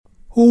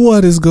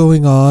What is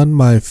going on,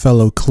 my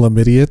fellow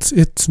chlamydiots?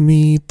 It's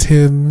me,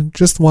 Tim.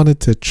 Just wanted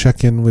to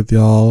check in with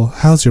y'all.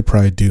 How's your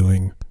pride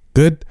doing?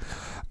 Good?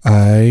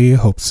 I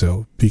hope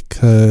so,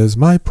 because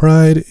my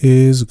pride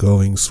is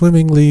going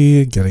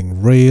swimmingly,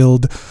 getting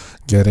railed,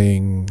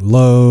 getting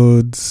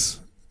loads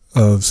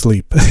of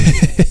sleep.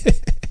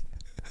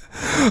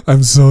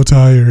 I'm so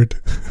tired.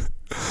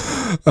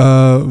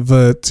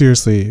 But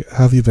seriously,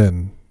 how have you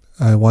been?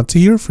 I want to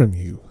hear from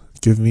you.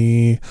 Give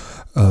me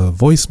a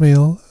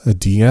voicemail, a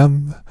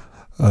DM,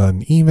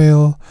 an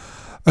email.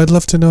 I'd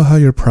love to know how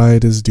your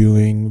pride is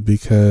doing,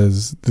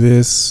 because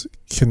this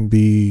can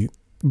be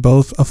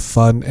both a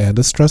fun and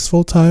a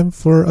stressful time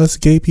for us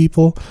gay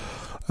people,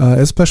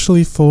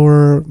 especially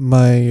for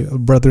my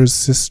brothers,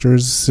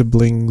 sisters,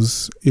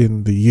 siblings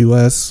in the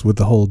US with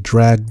the whole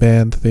drag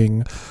ban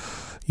thing.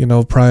 You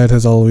know, pride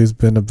has always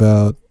been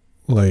about,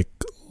 like,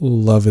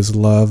 love is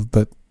love,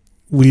 but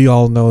we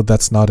all know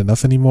that's not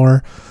enough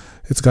anymore.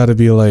 It's got to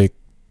be like,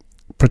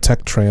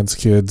 protect trans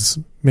kids,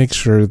 make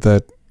sure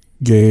that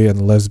gay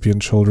and lesbian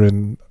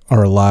children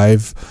are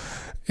alive,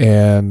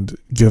 and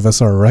give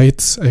us our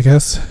rights, I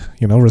guess.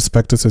 You know,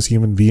 respect us as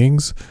human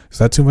beings. Is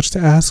that too much to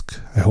ask?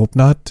 I hope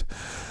not.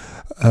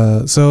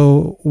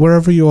 So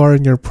wherever you are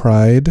in your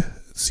pride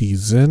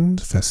season,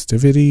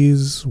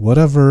 festivities,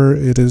 whatever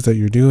it is that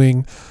you're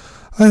doing,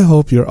 I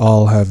hope you're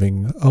all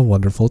having a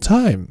wonderful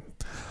time.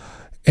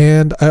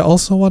 And I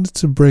also wanted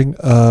to bring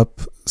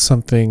up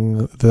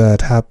something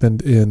that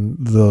happened in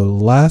the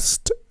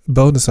last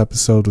bonus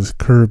episode with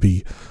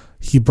Kirby.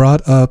 He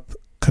brought up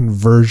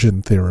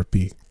conversion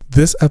therapy.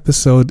 This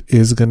episode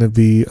is going to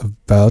be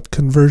about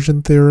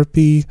conversion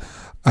therapy.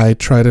 I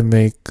try to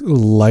make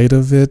light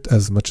of it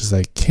as much as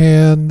I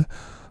can,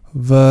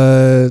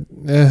 but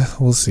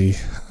we'll see.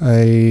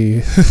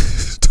 I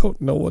don't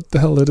know what the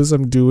hell it is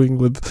I'm doing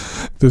with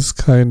this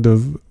kind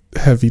of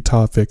heavy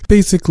topic.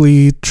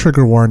 Basically,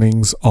 trigger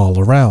warnings all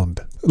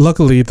around.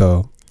 Luckily,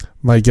 though,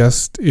 my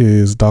guest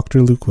is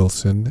Dr. Luke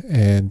Wilson,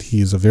 and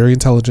he's a very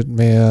intelligent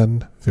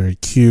man, very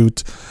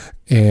cute,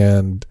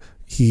 and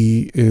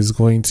he is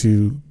going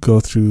to go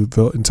through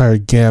the entire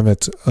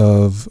gamut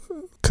of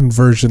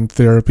conversion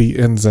therapy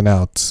ins and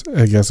outs,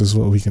 I guess is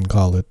what we can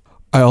call it.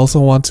 I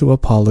also want to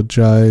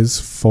apologize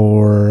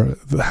for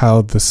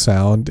how the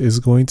sound is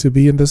going to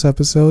be in this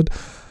episode.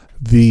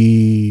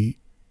 The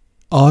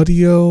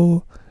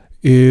audio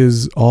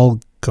is all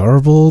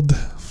garbled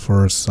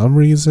for some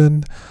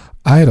reason.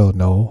 I don't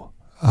know.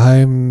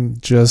 I'm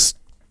just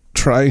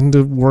trying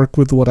to work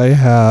with what I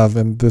have,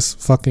 and this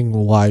fucking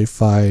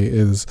Wi-Fi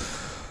is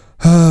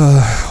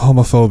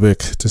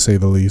homophobic, to say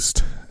the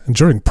least. And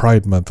during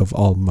Pride Month of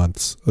all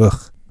months. Ugh.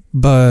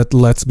 But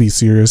let's be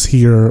serious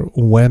here.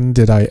 When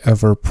did I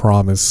ever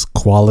promise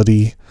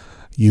quality?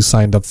 You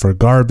signed up for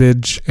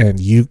garbage, and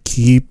you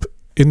keep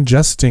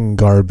ingesting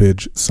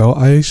garbage, so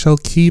I shall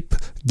keep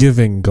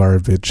giving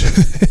garbage.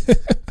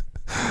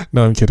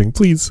 No, I'm kidding.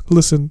 Please,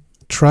 listen.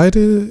 Try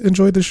to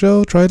enjoy the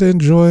show. Try to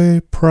enjoy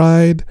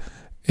Pride.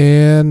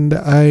 And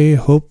I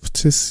hope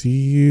to see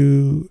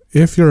you,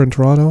 if you're in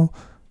Toronto,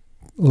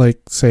 like,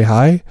 say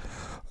hi.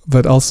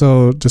 But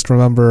also, just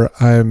remember,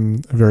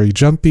 I'm very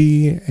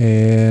jumpy,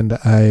 and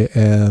I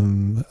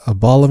am a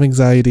ball of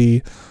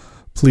anxiety.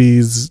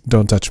 Please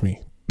don't touch me.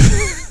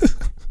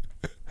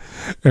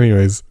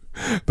 Anyways,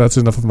 that's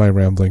enough of my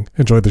rambling.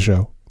 Enjoy the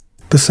show.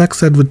 The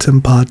Sex Ed with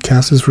Tim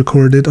podcast is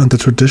recorded on the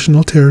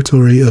traditional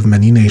territory of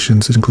many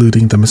nations,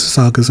 including the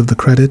Mississaugas of the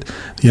Credit,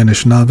 the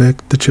Anishinaabe,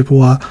 the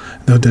Chippewa,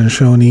 the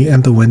Haudenosaunee,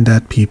 and the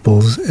Wendat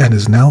peoples, and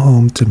is now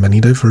home to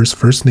many diverse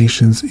First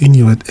Nations,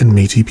 Inuit, and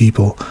Métis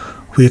people.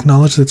 We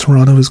acknowledge that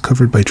Toronto is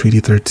covered by Treaty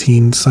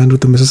 13, signed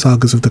with the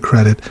Mississaugas of the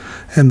Credit,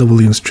 and the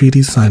Williams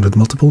Treaty, signed with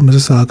multiple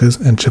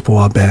Mississaugas and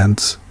Chippewa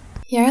bands.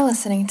 You're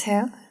listening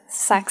to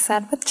Sex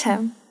Ed with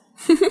Tim.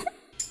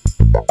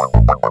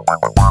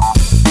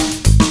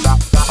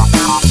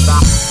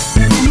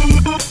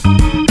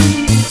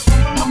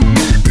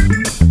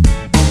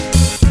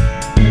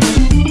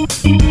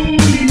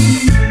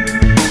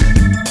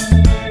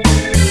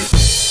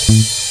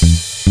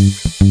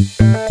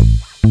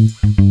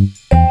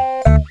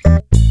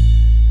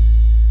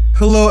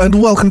 Hello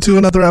and welcome to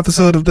another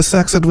episode of the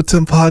Sex Ed with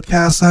Tim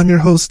podcast. I'm your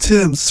host,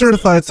 Tim,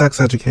 certified sex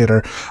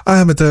educator.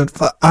 I'm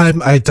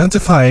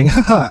identifying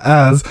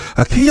as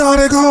a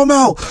chaotic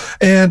homo.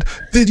 And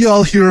did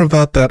y'all hear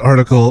about that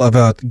article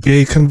about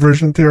gay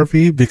conversion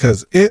therapy?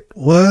 Because it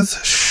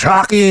was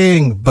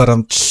shocking. But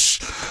all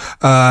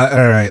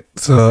right.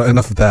 So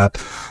enough of that.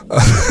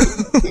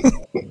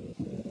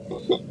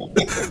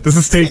 This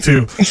is take 2.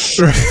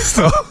 Right,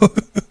 so,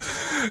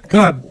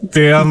 god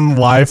damn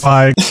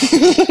Wi-Fi.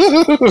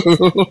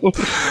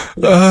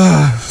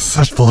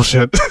 Such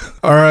bullshit.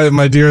 Alright,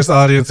 my dearest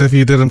audience, if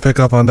you didn't pick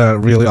up on that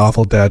really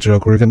awful dad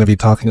joke, we're going to be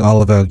talking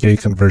all about gay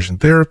conversion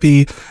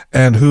therapy,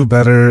 and who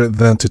better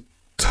than to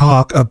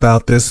talk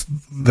about this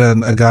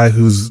than a guy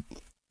who's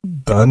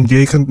done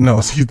he's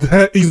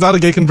not a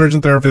gay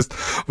conversion therapist,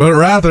 but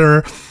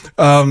rather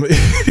Um,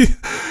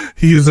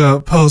 he's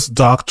a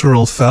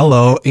postdoctoral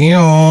fellow,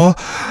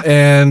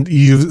 and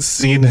you've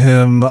seen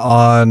him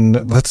on,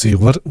 let's see,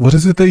 what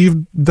is it that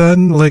you've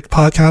done, like,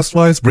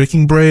 podcast-wise?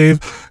 Breaking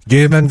Brave,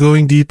 Gay Men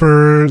Going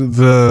Deeper,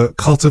 The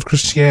Cult of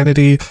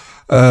Christianity.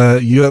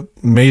 You have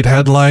made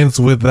headlines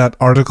with that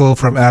article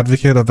from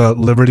Advocate about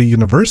Liberty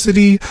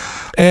University.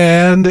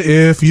 And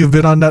if you've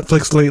been on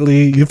Netflix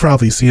lately, you've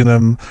probably seen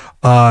him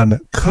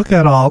on Cook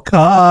at All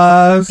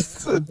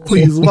Costs.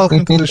 Please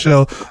welcome to the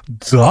show,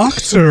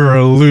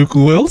 Dr. Luke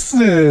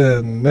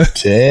Wilson.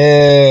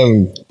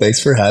 Tim,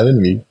 thanks for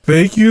having me.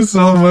 Thank you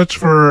so much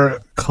for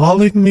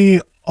calling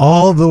me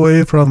all the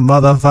way from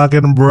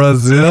motherfucking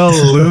Brazil,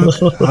 Luke.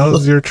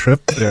 How's your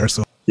trip there?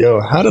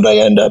 Yo, how did I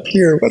end up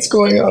here? What's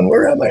going on?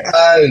 Where am I?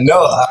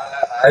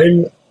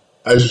 I'm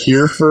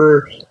here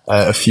for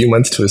a few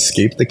months to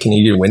escape the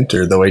Canadian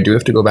winter, though I do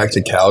have to go back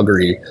to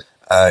Calgary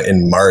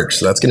in March,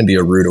 so that's going to be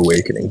a rude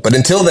awakening. But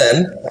until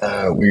then,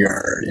 we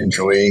are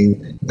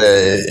enjoying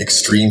the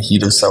extreme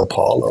heat of Sao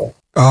Paulo.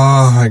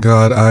 Oh my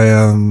god, I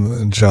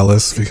am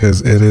jealous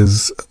because it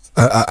is...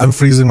 I'm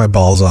freezing my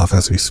balls off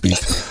as we speak.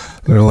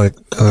 They're like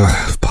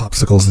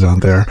popsicles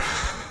down there.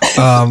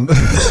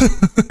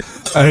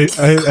 I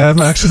am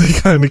actually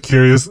kind of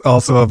curious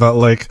also about,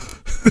 like,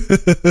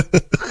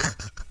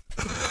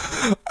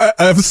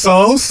 I'm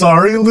so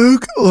sorry,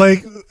 Luke.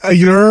 Like,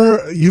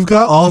 you've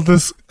got all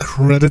this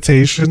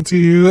accreditation to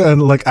you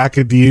and, like,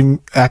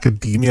 academic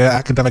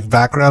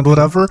background,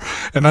 whatever,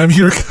 and I'm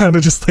here kind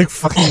of just, like,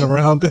 fucking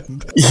around.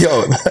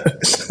 Yo,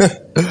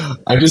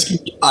 I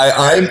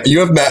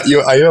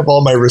have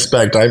all my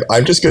respect.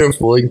 I'm just good at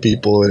fooling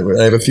people, and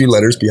I have a few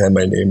letters behind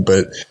my name,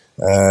 but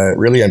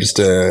really, I'm just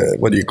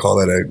what do you call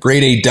it? A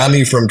grade A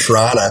dummy from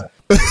Toronto.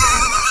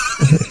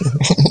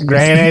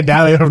 Grade A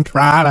dummy from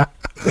Toronto.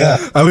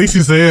 Yeah. At least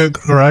you say it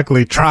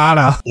correctly,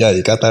 Toronto. Yeah,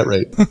 you got that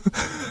right.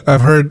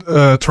 I've heard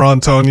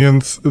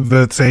Torontonians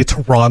that say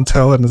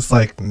Toronto, and it's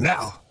like,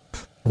 no.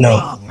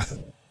 Wrong.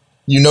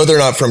 You know they're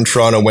not from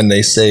Toronto when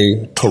they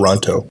say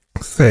Toronto.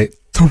 Say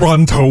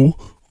Toronto.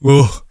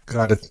 Oh,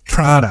 God, it's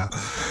Toronto.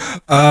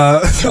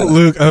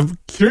 Luke, I'm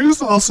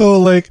curious also,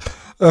 like,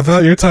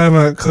 about your time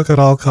at Cook at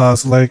All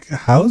Costs. Like,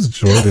 how's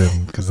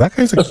Jordan? Because that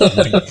guy's a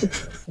cutie.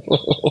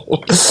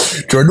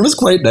 Jordan was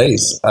quite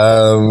nice.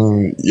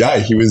 Yeah,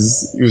 he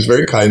was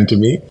very kind to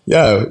me.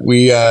 Yeah,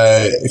 we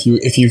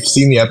if you've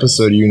seen the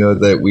episode, you know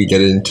that we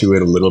get into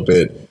it a little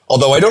bit.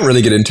 Although I don't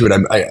really get into it,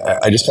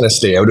 I just kind of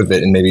stay out of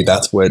it, and maybe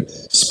that's what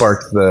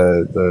sparked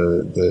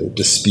the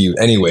dispute.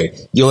 Anyway,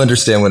 you'll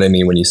understand what I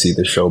mean when you see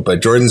the show.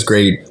 But Jordan's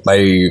great.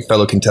 My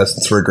fellow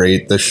contestants were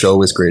great. The show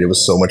was great. It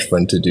was so much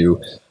fun to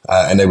do.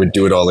 And I would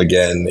do it all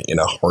again in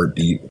a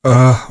heartbeat.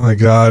 Oh my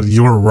God,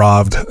 you were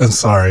robbed. I'm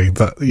sorry,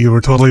 but you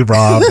were totally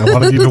robbed. I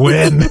wanted you to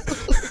win.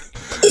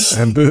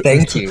 And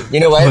thank you. You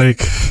know what?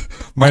 Like,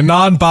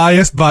 my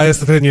biased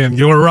opinion,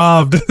 you were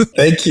robbed.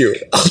 Thank you.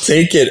 I'll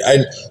take it. I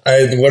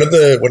one of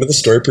the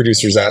story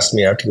producers asked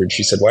me afterwards.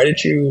 She said, "Why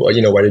did you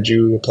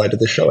apply to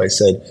the show?" I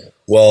said,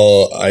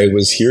 "Well, I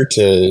was here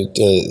to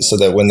so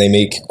that when they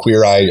make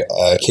Queer Eye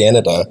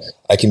Canada,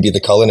 I can be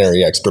the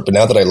culinary expert. But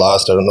now that I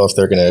lost, I don't know if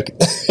they're gonna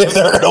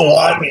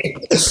want me."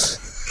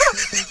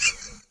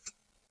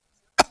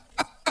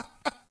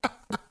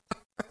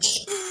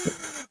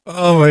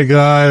 Oh my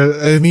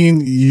God. I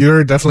mean,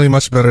 you're definitely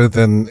much better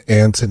than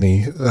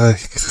Anthony.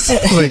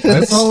 Like,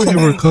 I saw what you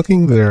were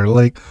cooking there.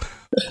 Like,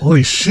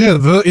 holy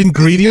shit, the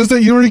ingredients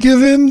that you were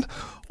given?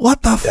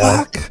 What the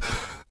fuck?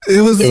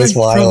 It was like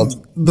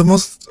wild. The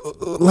most,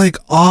 like,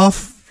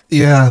 off.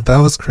 Yeah, that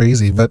was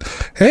crazy. But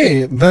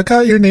hey, that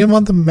got your name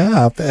on the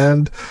map,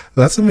 and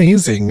that's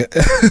amazing.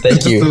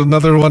 Thank you.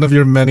 Another one of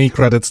your many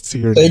credits to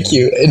your name. Thank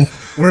you. And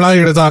we're not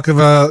here to talk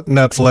about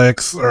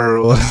Netflix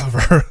or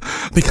whatever,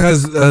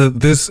 because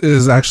this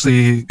is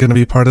actually going to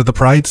be part of the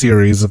Pride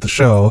series of the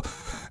show.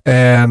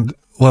 And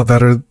what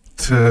better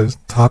to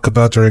talk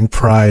about during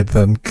Pride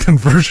than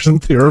conversion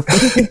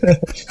therapy?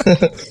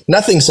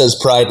 Nothing says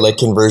pride like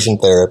conversion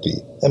therapy.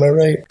 Am I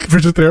right?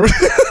 Conversion therapy.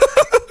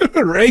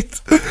 Right.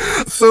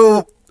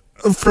 So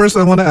first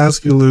I want to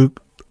ask you,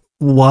 Luke,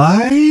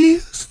 why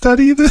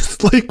study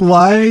this? Like,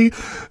 why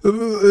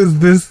is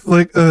this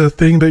like a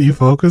thing that you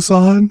focus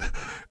on?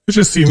 It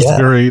just seems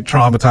very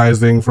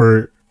traumatizing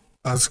for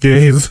us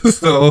gays.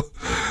 So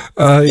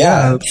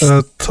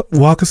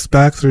walk us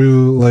back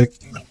through like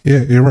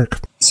your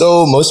work.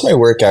 So most of my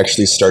work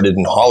actually started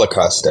in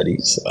Holocaust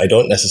studies. I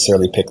don't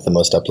necessarily pick the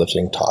most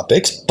uplifting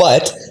topics,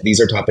 but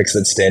these are topics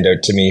that stand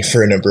out to me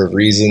for a number of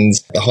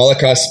reasons. The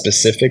Holocaust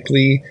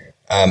specifically,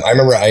 I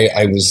remember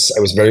I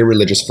was very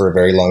religious for a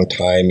very long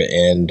time,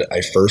 and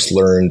I first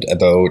learned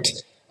about,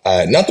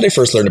 not that I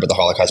first learned about the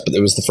Holocaust, but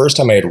it was the first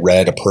time I had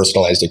read a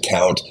personalized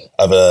account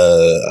of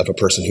a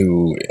person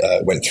who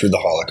went through the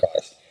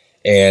Holocaust.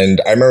 And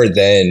I remember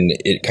then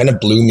it kind of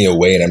blew me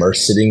away. And I remember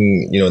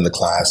sitting, in the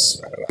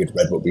class, we had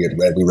read what we had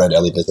read. We read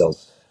Elie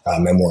Wiesel's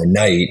Memoir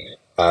Night.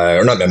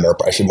 or not memoir,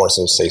 but I should more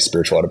so say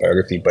spiritual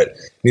autobiography, but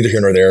neither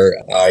here nor there.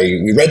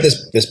 We read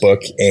this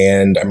book,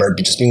 and I remember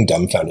just being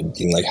dumbfounded,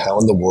 being like, how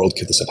in the world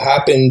could this have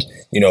happened?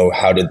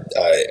 How did,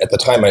 at the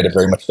time I had a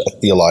very much a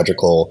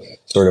theological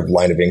sort of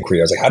line of inquiry.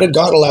 I was like, how did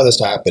God allow this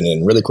to happen?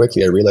 And really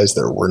quickly I realized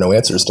there were no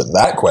answers to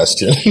that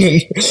question.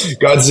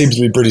 God seems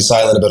to be pretty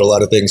silent about a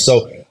lot of things.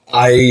 So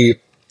I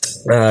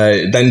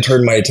then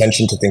turned my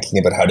attention to thinking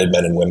about how did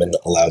men and women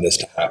allow this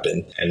to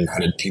happen, and how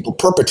did people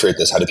perpetrate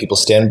this? How did people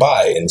stand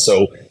by? And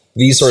so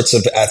these sorts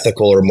of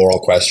ethical or moral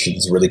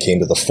questions really came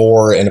to the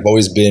fore, and have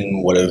always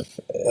been what have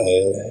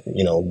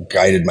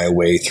guided my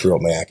way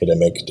throughout my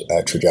academic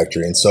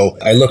trajectory. And so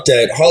I looked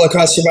at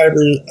Holocaust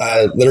survivor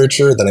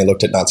literature, then I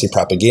looked at Nazi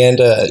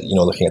propaganda,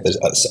 looking at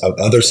the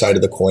other side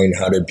of the coin.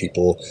 How did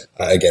people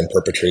again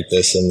perpetrate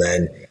this? And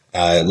then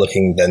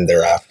looking then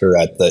thereafter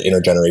at the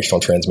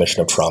intergenerational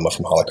transmission of trauma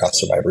from Holocaust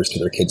survivors to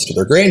their kids, to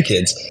their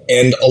grandkids.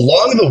 And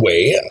along the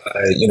way,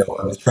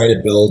 I was trying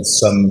to build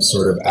some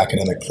sort of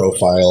academic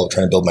profile,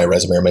 trying to build my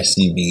resume or my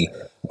CV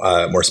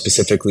more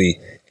specifically.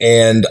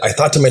 And I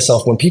thought to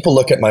myself, when people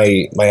look at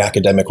my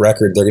academic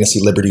record, they're going to see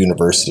Liberty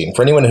University. And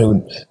for anyone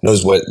who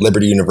knows what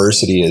Liberty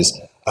University is,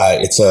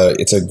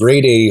 it's a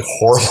grade A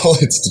horrible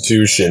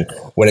institution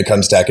when it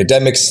comes to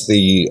academics.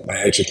 My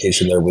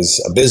education there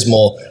was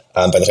abysmal.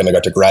 By the time I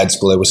got to grad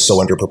school, I was so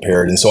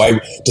underprepared. And so I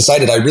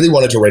decided I really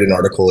wanted to write an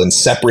article and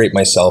separate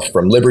myself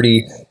from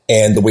Liberty.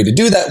 And the way to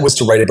do that was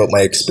to write about my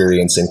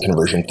experience in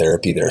conversion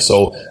therapy there.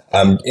 So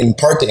in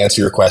part, to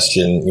answer your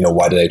question,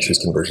 why did I choose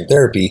conversion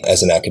therapy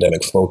as an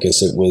academic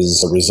focus? It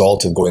was a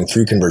result of going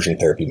through conversion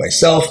therapy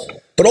myself,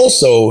 but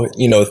also,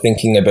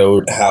 thinking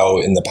about how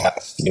in the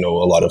past, a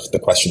lot of the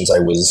questions I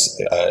was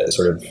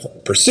sort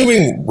of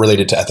pursuing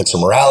related to ethics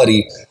or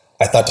morality,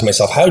 I thought to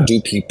myself, how do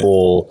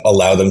people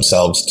allow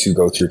themselves to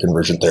go through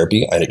conversion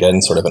therapy? And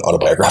again, sort of an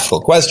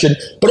autobiographical question,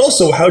 but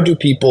also how do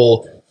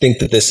people think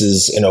that this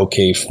is an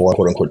okay form,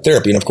 quote unquote,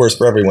 therapy? And of course,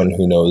 for everyone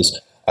who knows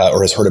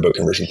or has heard about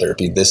conversion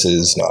therapy, this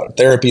is not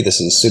therapy. This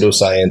is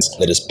pseudoscience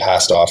that is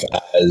passed off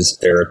as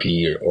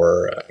therapy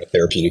or a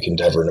therapeutic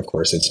endeavor. And of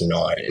course, it's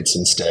not. It's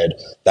instead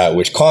that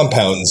which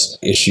compounds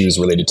issues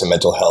related to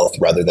mental health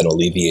rather than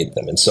alleviate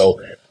them. And so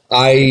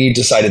I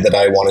decided that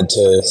I wanted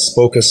to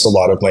focus a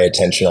lot of my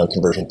attention on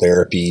conversion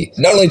therapy,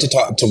 not only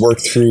to work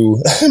through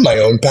my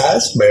own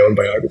past, my own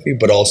biography,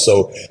 but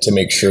also to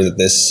make sure that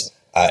this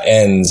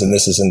ends and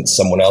this isn't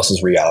someone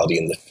else's reality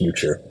in the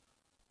future.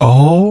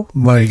 Oh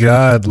my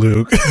God,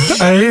 Luke.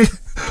 I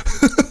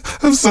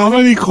have so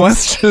many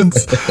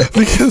questions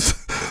because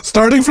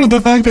starting from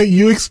the fact that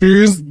you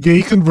experienced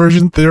gay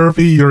conversion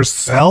therapy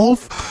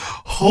yourself,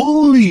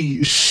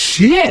 holy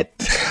shit.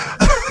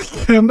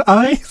 Can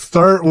I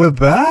start with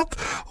that?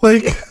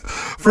 Like,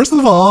 first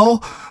of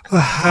all,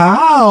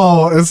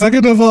 how? And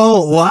second of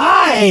all,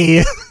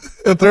 why?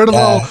 And third of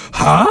all,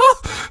 huh?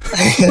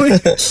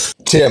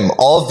 Tim,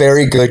 all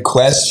very good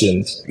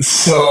questions.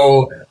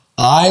 So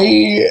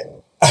I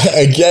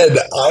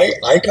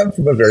come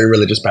from a very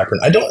religious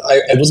background.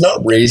 I was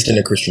not raised in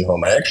a Christian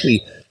home. I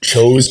actually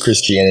chose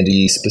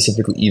Christianity,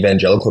 specifically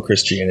evangelical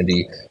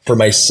Christianity, for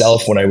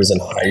myself when I was in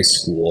high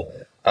school,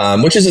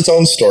 which is its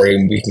own story,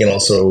 and we can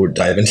also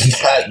dive into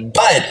that.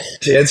 But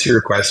to answer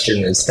your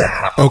question as to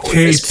how...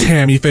 Okay,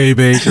 Tammy Faye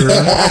Baker.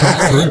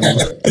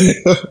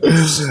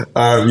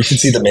 You should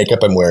see the makeup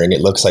I'm wearing.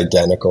 It looks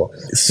identical.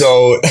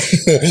 So...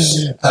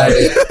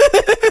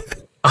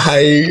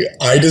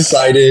 I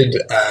decided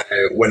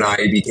when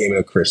I became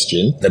a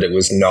Christian that it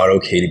was not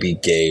okay to be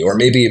gay, or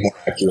maybe more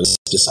accurately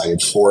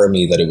decided for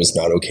me that it was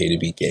not okay to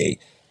be gay.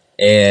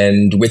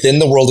 And within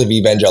the world of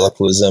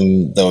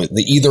evangelicalism,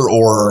 the either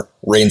or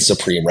reigns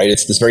supreme, right?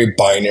 It's this very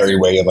binary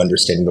way of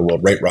understanding the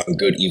world: right, wrong,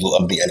 good, evil,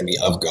 of the enemy,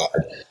 of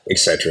God,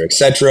 etc.,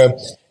 etc.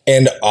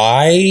 And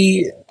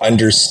I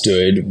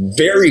understood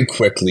very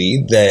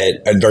quickly that,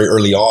 and very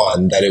early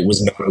on, that it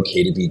was not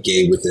okay to be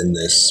gay within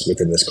this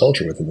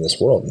culture, within this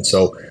world. And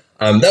so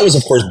that was,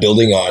 of course,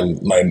 building on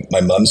my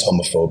mom's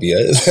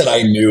homophobia, that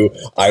I knew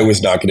I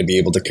was not going to be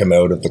able to come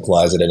out of the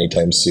closet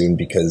anytime soon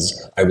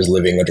because I was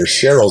living under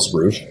Cheryl's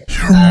roof.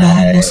 Your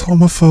mom was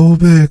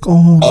homophobic.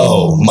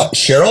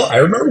 Cheryl, I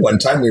remember one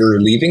time we were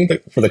leaving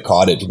for the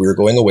cottage. We were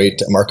going away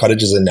to, our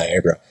cottage is in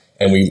Niagara,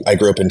 and I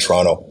grew up in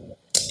Toronto.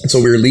 And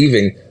so we were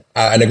leaving,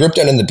 and I grew up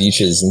down in the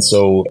beaches. And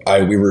so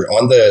we were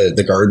on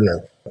the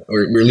Gardiner.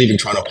 We were leaving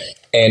Toronto,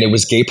 and it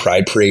was Gay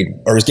Pride Parade,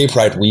 or it was Gay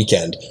Pride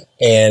weekend.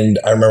 And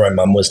I remember my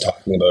mom was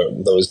talking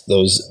about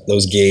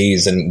those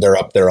gays, and they're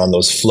up there on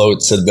those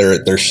floats, and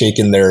they're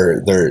shaking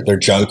their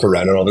junk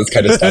around and all this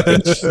kind of stuff.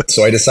 And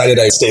so I decided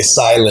I'd stay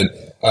silent.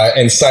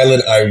 And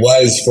silent I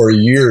was for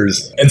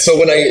years. And so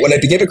when I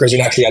became a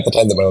Christian, actually at the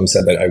time that my mom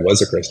said that I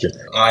was a Christian,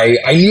 I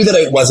knew that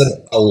I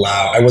wasn't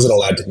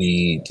allowed to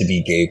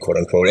be gay, quote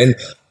unquote. And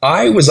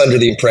I was under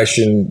the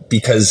impression,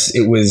 because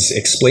it was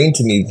explained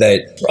to me,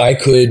 that I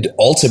could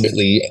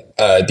ultimately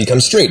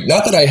become straight.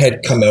 Not that I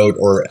had come out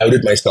or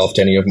outed myself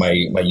to any of my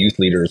youth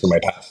leaders or my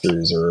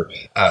pastors or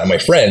my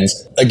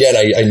friends. Again,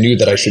 I knew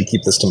that I should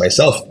keep this to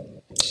myself.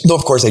 Though,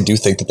 of course, I do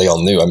think that they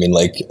all knew. I mean,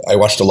 like, I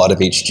watched a lot of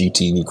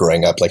HGTV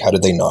growing up. Like, how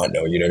did they not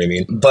know? You know what I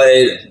mean?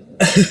 But,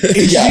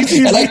 yeah,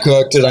 and I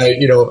cooked, and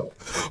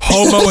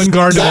Homo and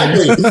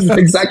gardening.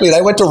 Exactly. And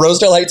I went to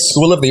Rosedale Heights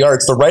School of the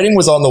Arts. The writing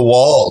was on the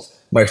wall,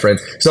 my friend.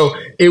 So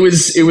it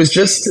was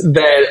just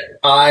that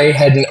I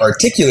hadn't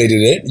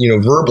articulated it,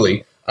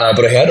 verbally.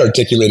 But I had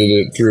articulated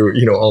it through,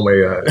 all my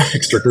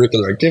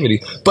extracurricular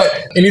activity. But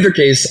in either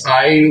case,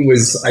 I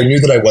knew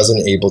that I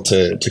wasn't able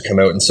to come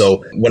out. And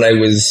so when I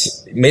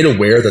was made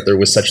aware that there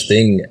was such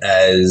thing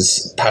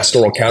as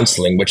pastoral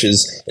counseling, which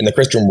is in the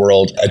Christian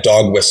world, a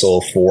dog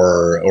whistle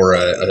for, or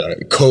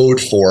a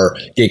code for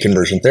gay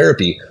conversion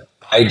therapy,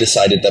 I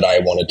decided that I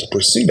wanted to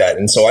pursue that.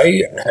 And so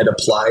I had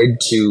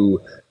applied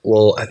to,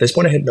 well, at this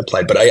point I hadn't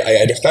applied, but I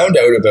had found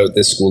out about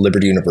this school,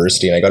 Liberty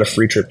University, and I got a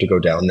free trip to go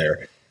down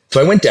there. So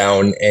I went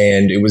down,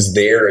 and it was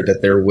there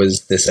that there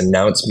was this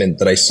announcement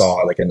that I saw,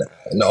 like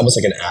almost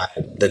like an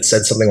ad that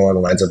said something along the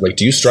lines of, like,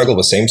 do you struggle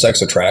with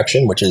same-sex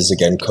attraction, which is,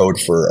 again,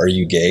 code for are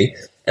you gay?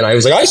 And I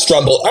was like, I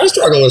struggle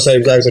with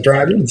same-sex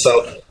attraction.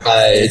 So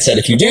it said,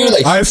 if you do,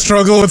 like, I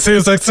struggle with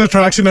same-sex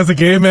attraction as a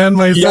gay man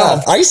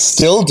myself. Yeah, I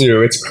still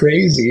do. It's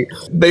crazy.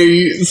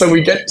 So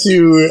we get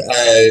to,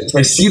 so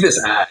I see this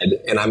ad,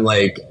 and I'm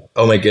like,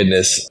 oh my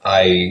goodness,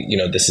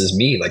 this is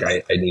me. Like,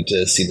 I need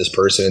to see this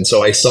person. And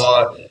so I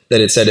saw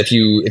that it said,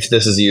 if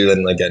this is you,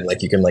 then again,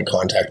 like, you can, like,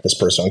 contact this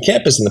person on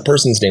campus. And the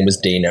person's name was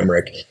Dane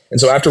Emmerich.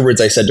 And so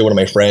afterwards I said to one of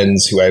my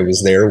friends who I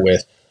was there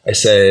with, I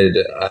said,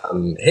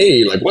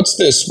 hey, like, what's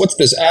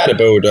this ad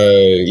about,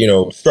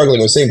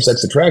 struggling with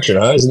same-sex attraction?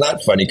 Huh? Isn't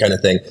that funny, kind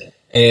of thing?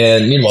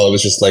 And meanwhile, it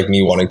was just like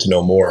me wanting to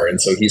know more.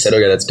 And so he said,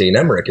 okay, that's Dane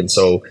Emmerich. And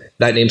so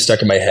that name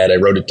stuck in my head. I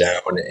wrote it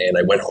down, and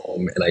I went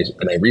home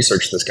and I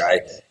researched this guy,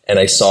 and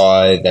I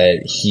saw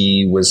that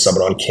he was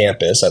someone on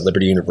campus at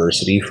Liberty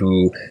University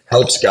who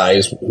helps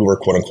guys who were,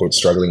 quote unquote,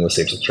 struggling with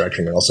same-sex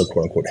attraction, and also,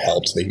 quote unquote,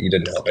 helped. He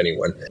didn't help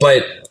anyone.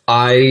 But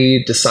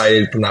I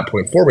decided from that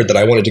point forward that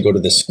I wanted to go to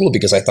this school,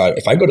 because I thought,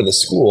 if I go to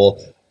this school,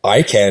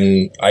 I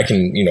can,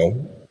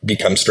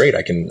 become straight.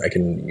 I can,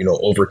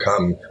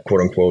 overcome,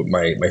 quote unquote,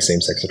 my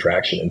same-sex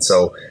attraction. And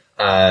so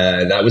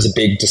that was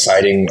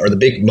the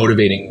big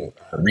motivating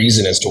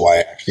reason as to why I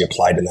actually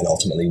applied, and then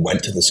ultimately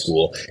went to the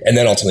school. And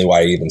then ultimately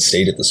why I even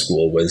stayed at the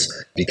school was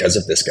because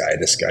of this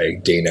guy,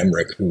 Dane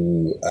Emmerich,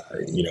 who,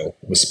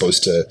 was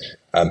supposed to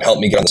help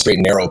me get on the straight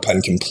and narrow,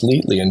 pun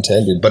completely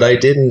intended, but I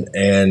didn't.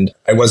 And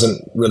I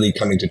wasn't really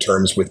coming to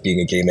terms with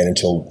being a gay man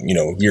until,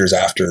 years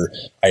after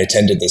I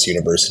attended this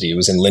university. It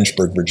was in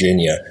Lynchburg,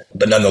 Virginia.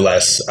 But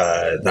nonetheless,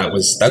 that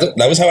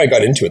was how I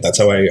got into it. That's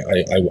how I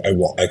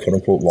quote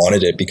unquote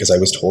wanted it, because I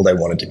was told I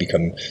wanted to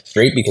become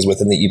straight, because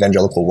within the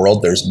evangelical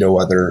world, there's no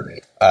other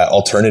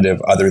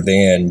alternative other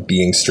than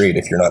being straight.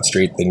 If you're not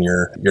straight, then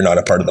you're not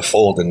a part of the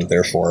fold, and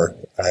therefore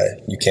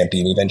you can't be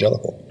an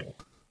evangelical.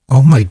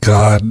 Oh my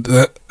God.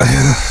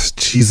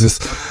 Jesus.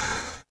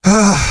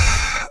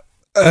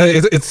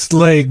 It's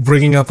like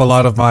bringing up a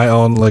lot of my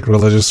own, like,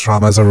 religious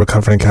trauma as a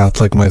recovering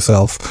Catholic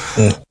myself.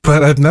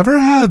 But I've never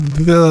had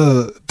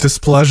the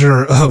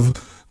displeasure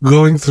of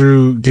going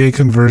through gay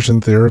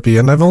conversion therapy.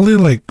 And I've only,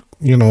 like,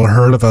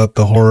 heard about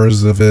the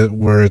horrors of it,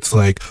 where it's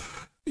like,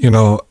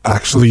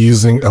 actually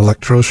using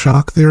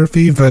electroshock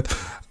therapy. But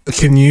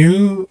can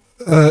you,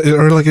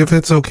 or like, if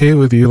it's okay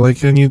with you, like,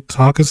 can you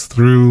talk us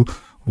through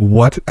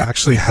what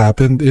actually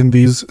happened in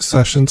these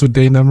sessions with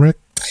Dane Emmerich?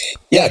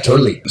 Yeah,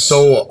 totally.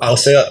 So I'll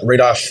say right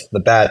off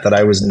the bat that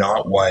I was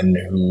not one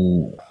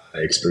who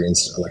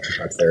experienced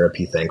electroshock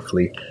therapy,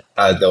 thankfully,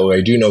 though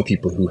I do know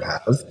people who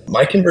have.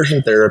 My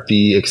conversion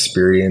therapy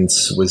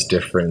experience was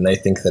different, and I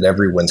think that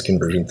everyone's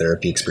conversion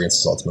therapy experience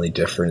is ultimately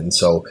different. And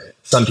so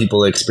some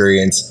people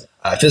experience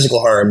physical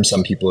harm,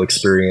 some people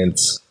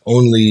experience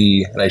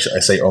only, and I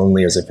say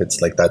only as if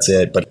it's like that's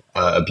it, but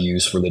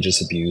abuse, religious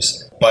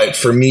abuse. But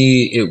for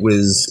me, it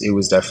was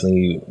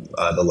definitely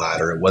the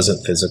latter. It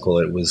wasn't physical;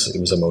 it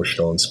was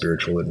emotional and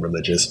spiritual and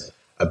religious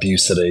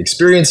abuse that I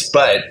experienced.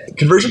 But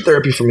conversion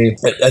therapy for me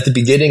at the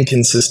beginning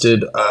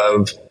consisted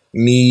of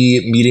me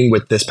meeting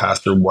with this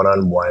pastor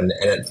one-on-one,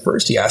 and at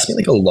first he asked me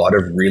like a lot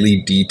of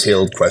really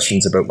detailed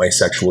questions about my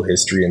sexual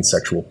history and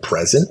sexual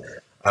present,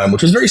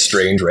 which was very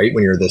strange, right?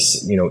 When you're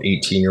this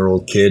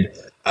 18-year-old kid.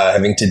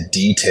 Having to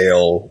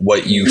detail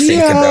what you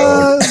think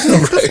about.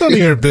 That's none of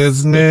your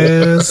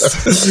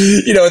business.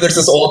 There's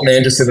this old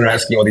man just sitting there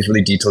asking all these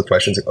really detailed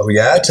questions. Like, oh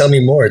yeah, tell me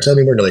more. And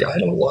you're like, I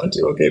don't want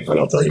to. Okay, fine,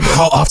 I'll tell you more.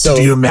 How often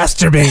do you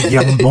masturbate,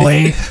 young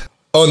boy?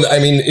 Oh, I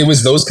mean, it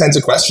was those kinds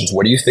of questions.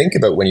 What do you think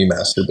about when you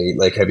masturbate?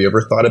 Like, have you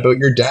ever thought about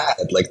your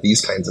dad? Like,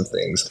 these kinds of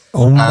things.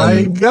 Oh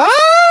my God!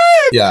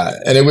 Yeah,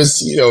 and it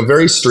was,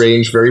 very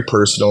strange, very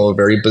personal,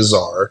 very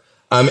bizarre.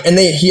 And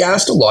he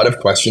asked a lot of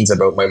questions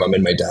about my mom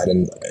and my dad.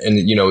 And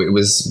it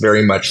was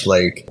very much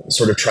like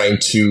sort of trying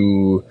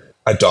to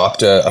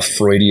adopt a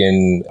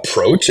Freudian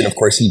approach. And of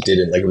course he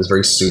didn't. Like, it was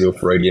very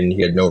pseudo-Freudian.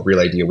 He had no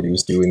real idea what he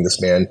was doing. This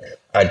man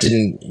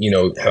didn't,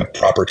 have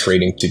proper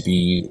training to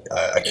be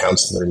a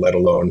counselor, let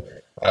alone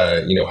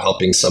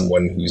helping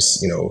someone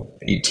who's,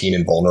 18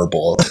 and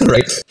vulnerable,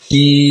 right?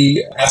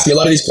 He asked me a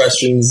lot of these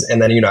questions,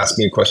 and then, asked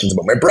me questions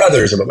about my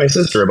brothers, about my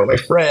sister, about my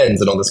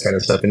friends, and all this kind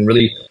of stuff, and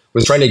really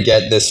was trying to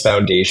get this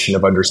foundation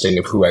of understanding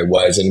of who I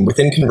was. And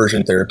within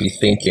conversion therapy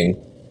thinking,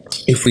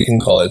 if we can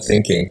call it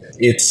thinking,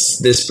 it's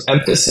this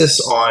emphasis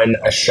on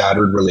a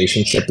shattered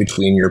relationship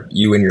between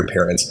you and your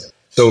parents.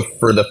 So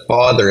for the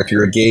father, if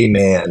you're a gay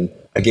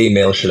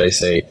male, should I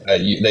say,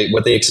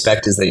 what they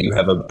expect is that you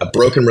have a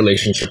broken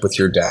relationship with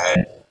your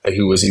dad,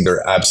 who was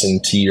either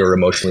absentee or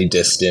emotionally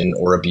distant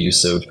or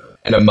abusive,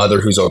 and a mother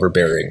who's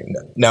overbearing.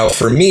 Now,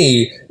 for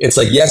me, it's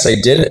like, yes, I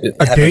did.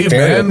 A gay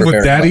man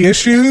with daddy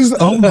issues?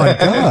 Oh my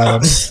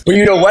God. But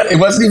you know what? It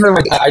wasn't even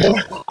like,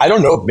 I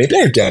don't know. Maybe I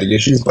have daddy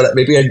issues, but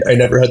maybe I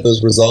never had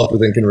those resolved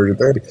within conversion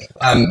therapy.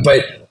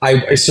 But I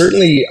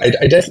definitely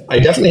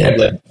had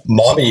like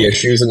mommy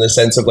issues in the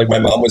sense of like my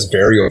mom was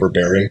very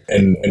overbearing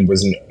and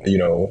wasn't,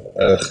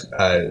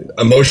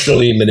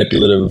 emotionally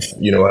manipulative,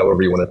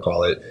 however you want to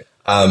call it.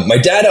 My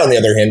dad, on the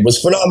other hand, was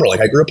phenomenal.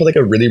 Like I grew up with like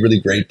a really, really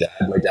great dad.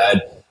 My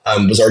dad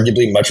was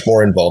arguably much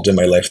more involved in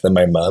my life than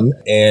my mom.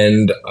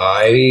 And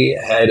I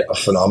had a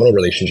phenomenal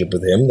relationship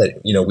with him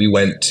that, we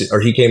went to,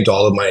 or he came to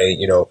all of my,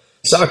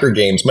 soccer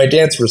games, my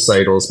dance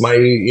recitals, my,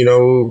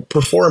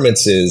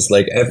 performances,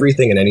 like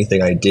everything and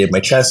anything I did,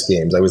 my chess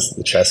games. I was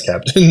the chess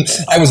captain.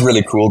 I was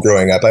really cool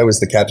growing up. I was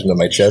the captain of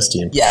my chess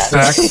team. Yeah.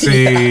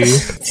 Sexy.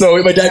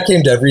 So my dad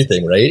came to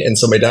everything, right? And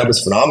so my dad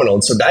was phenomenal.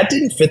 And so that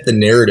didn't fit the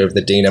narrative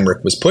that Dane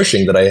Emmerich was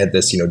pushing, that I had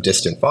this,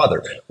 distant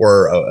father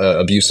or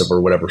abusive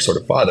or whatever sort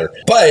of father.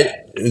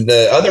 But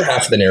the other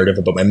half of the narrative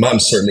about my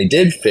mom certainly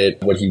did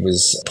fit what he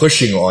was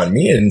pushing on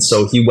me. And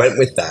so he went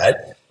with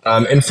that.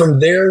 And from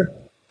there,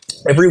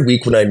 every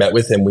week when I met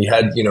with him, we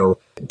had,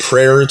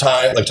 prayer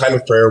time, like time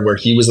of prayer where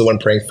he was the one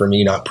praying for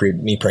me, not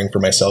me praying for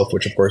myself,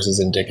 which of course is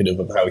indicative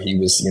of how he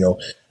was,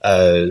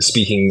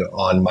 speaking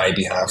on my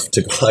behalf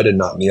to God and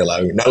not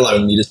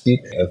allowing me to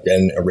speak,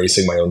 again,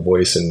 erasing my own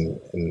voice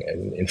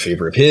in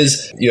favor of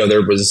his.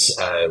 There was,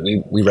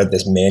 we read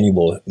this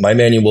manual. My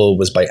manual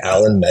was by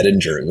Alan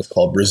Medinger. It was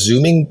called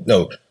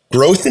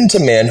Growth into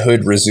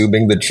Manhood,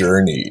 Resuming the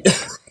Journey.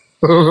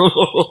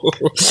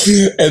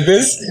 And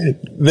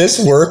this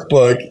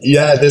workbook,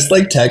 this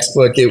like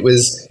textbook, it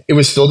was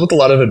filled with a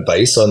lot of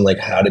advice on like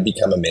how to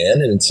become a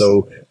man. And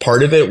so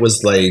part of it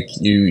was like,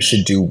 you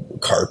should do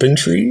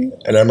carpentry.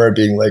 And I remember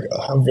being like,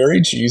 oh, how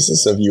very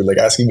Jesus of you, like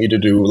asking me to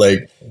do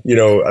like,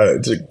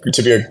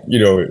 to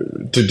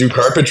do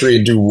carpentry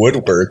and do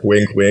woodwork,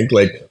 wink, wink,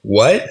 like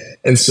what?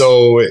 And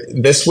so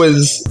this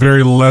was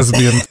very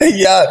lesbian.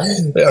 Yeah.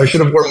 I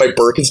should have worn my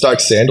Birkenstock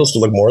sandals to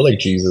look more like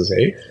Jesus,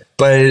 hey?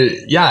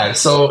 But yeah,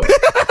 so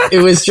it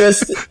was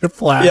just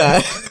plaid.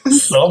 Yeah,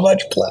 so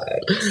much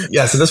plaid.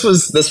 Yeah, so this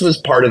was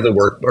part of the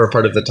work or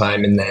part of the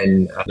time, and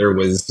then there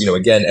was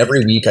again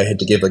every week I had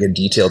to give like a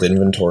detailed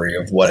inventory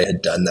of what I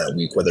had done that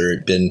week, whether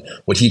it been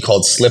what he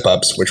called slip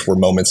ups, which were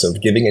moments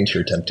of giving into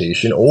your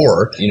temptation,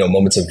 or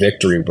moments of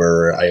victory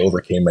where I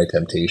overcame my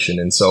temptation.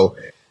 And so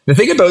the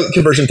thing about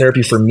conversion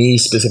therapy for me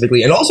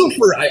specifically, and also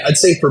I'd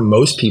say for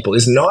most people,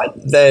 is not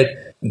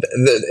that.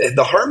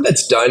 The harm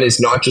that's done is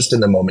not just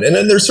in the moment, and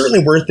then there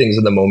certainly were things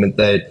in the moment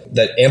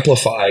that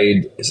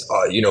amplified,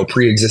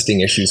 pre-existing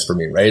issues for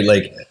me, right?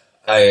 Like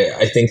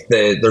I think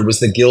that there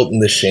was the guilt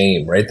and the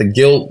shame, right? The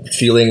guilt,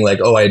 feeling like,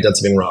 oh, I had done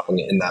something wrong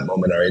in that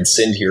moment, or I had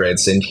sinned here,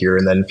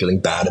 and then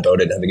feeling bad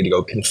about it, and having to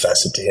go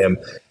confess it to him.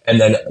 And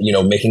then,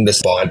 making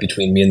this bond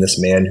between me and this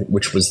man,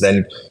 which was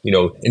then,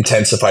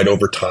 intensified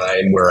over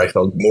time, where I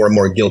felt more and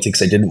more guilty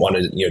because I didn't want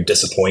to,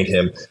 disappoint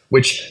him,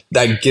 which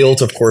that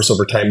guilt, of course,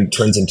 over time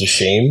turns into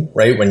shame,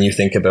 right? When you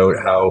think about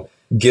how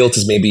guilt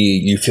is maybe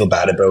you feel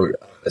bad about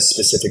a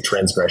specific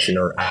transgression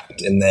or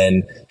act. And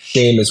then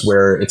shame is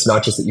where it's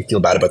not just that you feel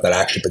bad about that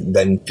action, but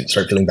then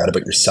start feeling bad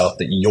about yourself,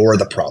 that you're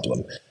the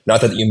problem.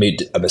 Not that you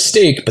made a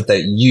mistake, but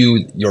that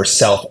you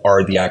yourself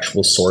are the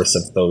actual source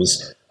of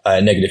those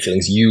negative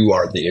feelings. You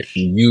are the issue.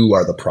 You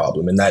are the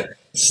problem. And that,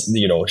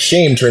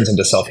 shame turns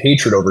into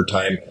self-hatred over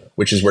time,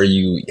 which is where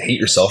you hate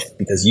yourself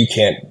because you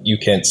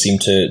can't seem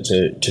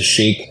to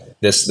shake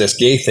this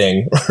gay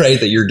thing, right?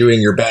 That you're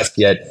doing your best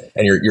yet,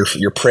 and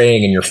you're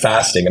praying and you're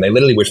fasting. And I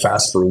literally would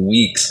fast for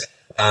weeks.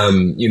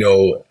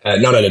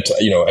 Not at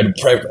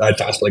I'd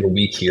fast for like a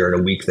week here and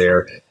a week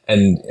there.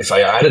 And if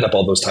I added up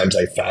all those times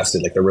I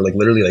fasted, like there were like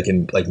literally like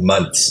in like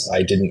months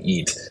I didn't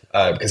eat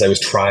because I was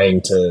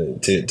trying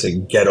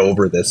to get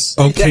over this.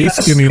 Okay,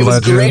 skinny it was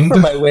legend. great for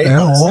my weight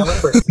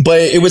loss,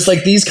 but it was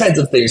like these kinds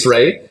of things,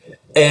 right?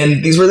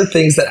 And these were the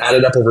things that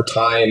added up over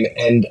time.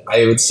 And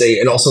I would say,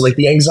 and also like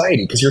the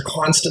anxiety, because you're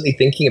constantly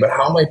thinking about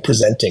how am I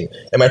presenting?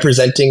 Am I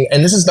presenting?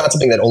 And this is not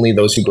something that only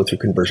those who go through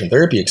conversion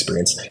therapy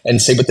experience.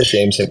 And same with the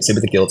shame, same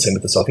with the guilt, same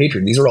with the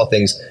self-hatred. These are all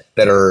things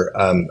that are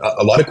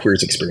a lot of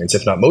queers experience,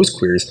 if not most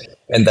queers.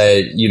 And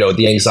that,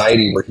 the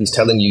anxiety where he's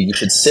telling you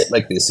should sit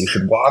like this, you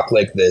should walk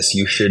like this,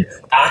 you should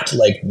act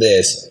like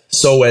this,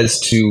 so as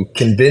to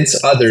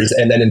convince others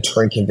and then in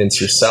turn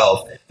convince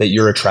yourself that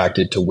you're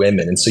attracted to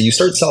women. And so you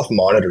start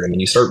self-monitoring and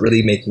you start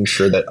really making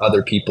sure that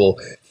other people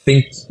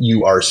think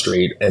you are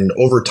straight. And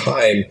over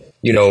time,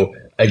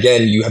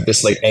 again, you have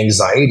this like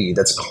anxiety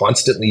that's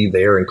constantly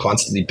there and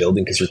constantly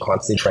building because you're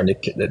constantly trying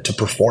to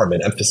perform.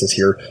 An emphasis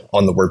here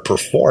on the word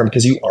perform,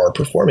 because you are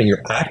performing,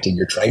 you're acting,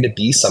 you're trying to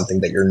be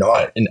something that you're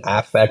not and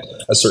affect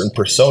a certain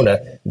persona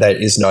that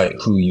is not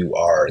who you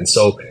are. And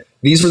so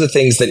these were the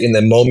things that in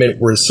the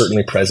moment were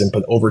certainly present,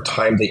 but over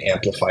time they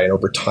amplify and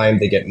over time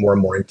they get more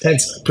and more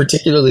intense,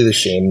 particularly the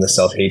shame and the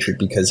self-hatred,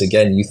 because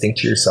again, you think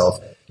to yourself,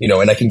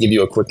 and I can give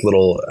you a quick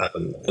little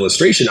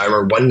illustration. I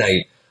remember one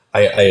night,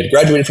 I had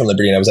graduated from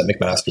Liberty and I was at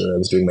McMaster. I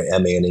was doing my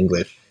MA in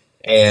English,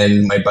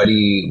 and my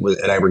buddy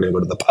and I were going to go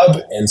to the pub.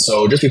 And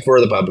so just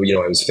before the pub,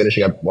 I was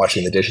finishing up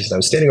washing the dishes and I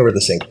was standing over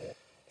the sink,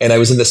 and I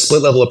was in this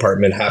split level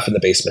apartment, half in the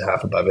basement,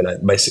 half above.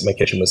 And my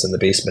kitchen was in the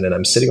basement, and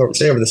I'm sitting over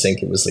the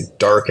sink. It was like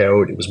dark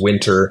out. It was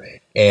winter.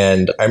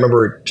 And I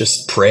remember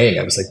just praying.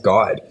 I was like,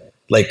 God,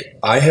 like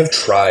I have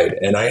tried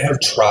and I have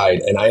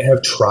tried and I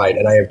have tried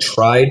and I have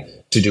tried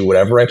to do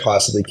whatever I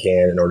possibly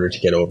can in order to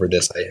get over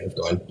this. I have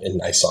gone and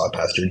I saw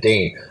Pastor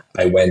Dane.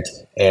 I went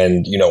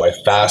and, I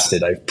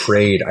fasted, I've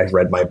prayed, I've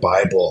read my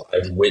Bible,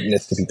 I've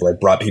witnessed to people,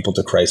 I've brought people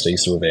to Christ. I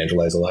used to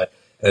evangelize a lot,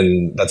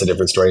 and that's a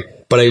different story.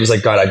 But I was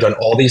like, God, I've done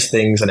all these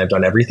things and I've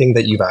done everything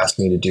that you've asked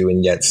me to do,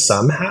 and yet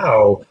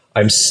somehow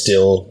I'm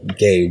still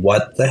gay.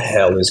 What the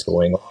hell is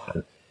going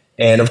on?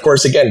 And of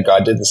course, again,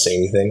 God didn't say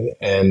anything,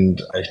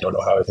 and I don't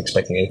know how I was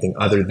expecting anything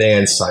other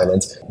than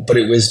silence. But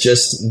it was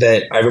just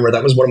that I remember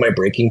that was one of my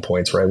breaking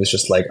points where I was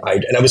just like, I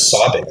was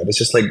sobbing. I was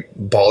just like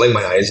bawling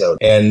my eyes out.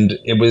 And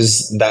it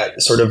was that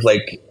sort of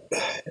like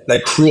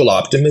that cruel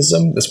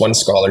optimism. This one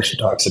scholar, she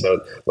talks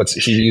about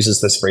she uses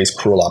this phrase,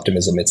 cruel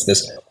optimism. It's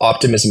this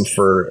optimism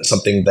for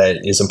something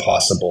that is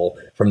impossible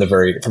from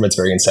its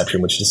very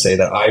inception, which is to say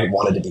that I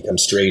wanted to become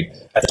straight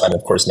at the time.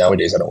 Of course,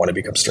 nowadays I don't want to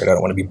become straight. I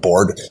don't want to be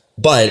bored.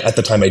 But at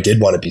the time I did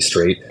want to be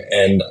straight,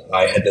 and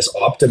I had this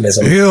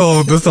optimism.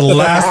 Ew, this is the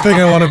last thing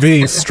I want to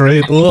be,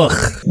 straight. Ugh.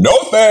 No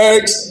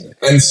thanks.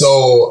 And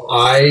so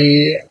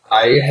I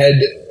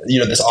had,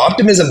 this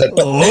optimism that,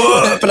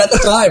 but at the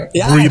time,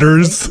 yeah.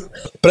 Readers.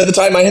 But at the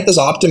time I had this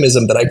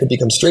optimism that I could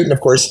become straight. And of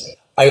course,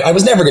 I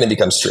was never going to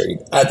become straight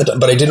at the time,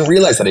 but I didn't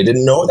realize that. I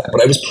didn't know that,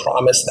 but I was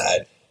promised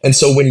that. And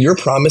so when you're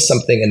promised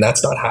something and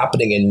that's not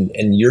happening,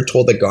 and you're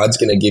told that God's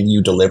going to give you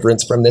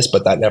deliverance from this,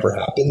 but that never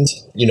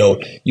happens,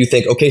 you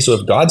think, okay, so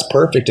if God's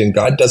perfect and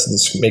God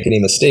doesn't make any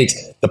mistakes,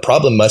 the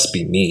problem must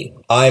be me.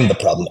 I'm the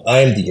problem.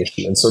 I'm the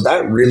issue. And so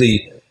that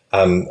really,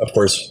 of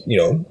course,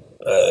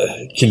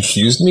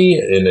 confused me,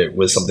 and it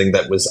was something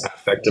that was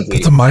effectively,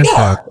 it's a mind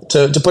fuck,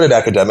 to put it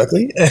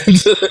academically,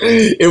 and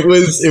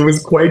it was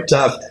quite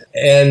tough,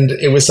 and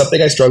it was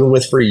something I struggled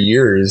with for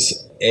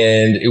years.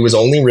 And it was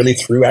only really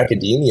through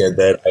academia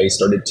that I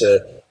started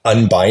to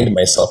unbind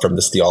myself from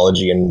this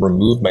theology and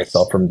remove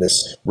myself from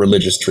this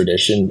religious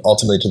tradition,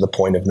 ultimately to the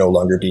point of no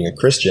longer being a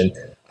Christian.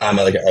 I'm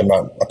not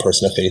a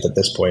person of faith at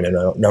this point, and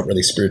I'm not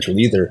really spiritual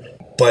either.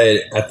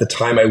 But at the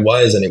time I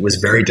was, and it was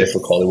very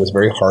difficult. It was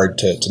very hard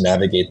to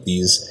navigate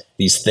these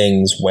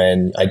things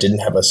when I didn't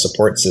have a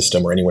support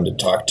system or anyone to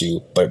talk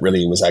to. But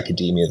really, it was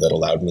academia that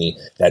allowed me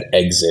that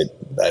exit,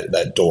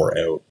 that door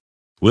out.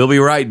 We'll be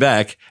right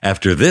back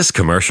after this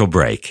commercial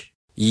break.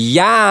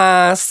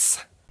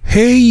 Yes!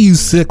 Hey, you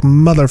sick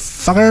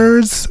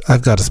motherfuckers!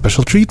 I've got a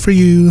special treat for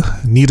you.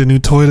 Need a new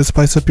toy to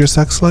spice up your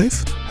sex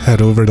life?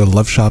 Head over to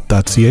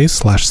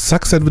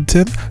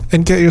loveshop.ca/sexedwithtim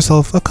and get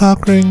yourself a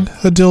cock ring,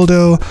 a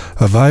dildo,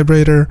 a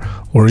vibrator,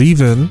 or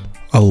even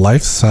a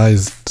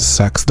life-sized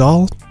sex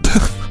doll.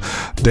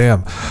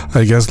 Damn,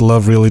 I guess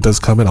love really does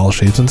come in all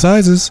shapes and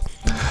sizes.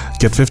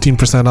 Get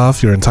 15%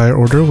 off your entire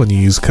order when you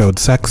use code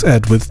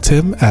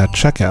SEXEDWITHTIM at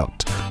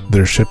checkout.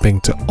 They're shipping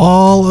to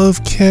all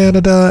of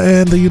Canada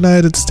and the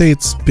United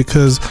States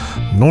because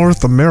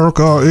North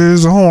America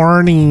is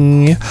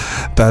horny.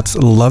 That's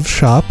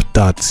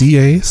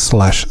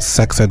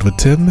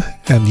loveshop.ca/sexedwithtim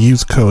and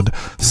use code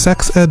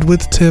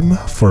SEXEDWITHTIM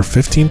for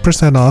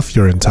 15% off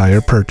your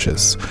entire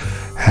purchase.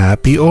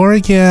 Happy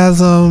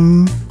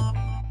orgasm!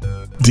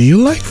 Do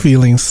you like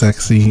feeling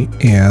sexy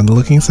and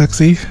looking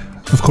sexy?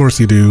 Of course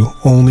you do.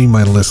 Only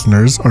my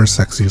listeners are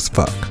sexy as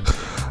fuck.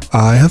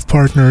 I have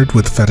partnered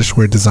with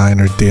fetishwear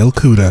designer Dale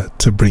Kuda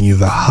to bring you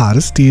the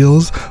hottest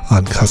deals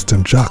on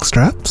custom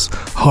jockstraps,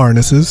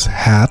 harnesses,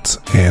 hats,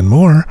 and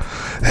more.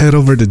 Head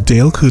over to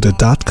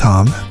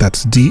dalekuda.com,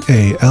 that's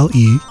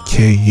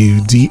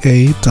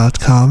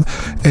DALEKUDA.com,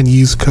 and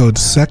use code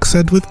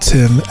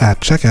SEXEDWITHTIM at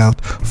checkout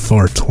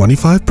for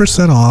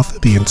 25% off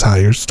the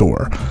entire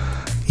store.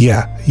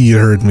 Yeah, you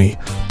heard me.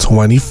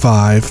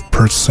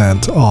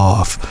 25%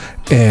 off.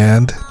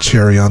 And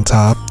cherry on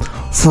top,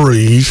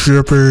 free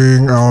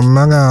shipping. Oh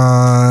my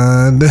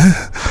god.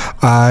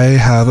 I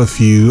have a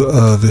few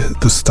of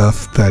the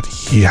stuff that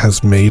he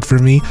has made for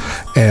me,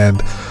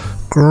 and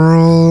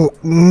girl,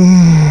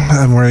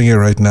 I'm wearing it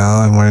right now.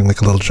 I'm wearing like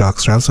a little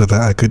jockstrap so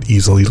that I could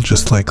easily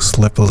just like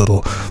slip a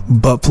little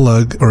butt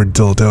plug or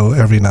dildo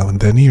every now and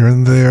then here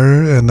and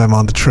there. And I'm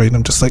on the train.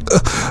 I'm just like,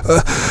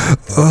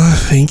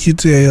 thank you,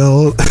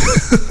 Dale.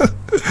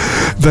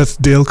 That's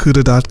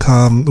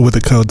dalekuda.com with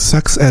the code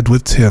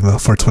SEXEDWithTim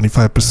for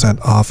 25%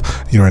 off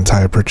your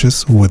entire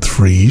purchase with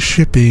free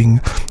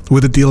shipping.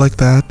 With a deal like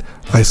that,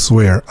 I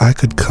swear I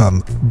could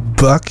come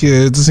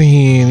buckets,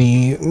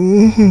 honey.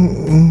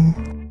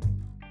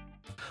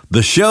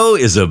 The show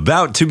is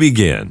about to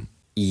begin.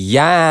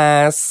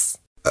 Yes.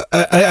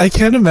 I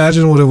can't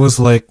imagine what it was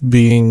like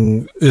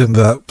being in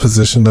that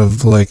position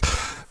of like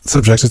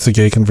subjected to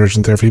gay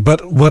conversion therapy.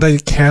 But what I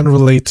can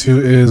relate to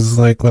is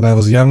like when I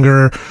was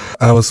younger,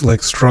 I was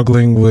like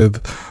struggling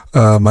with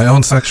my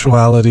own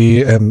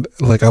sexuality, and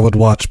like I would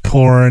watch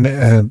porn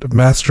and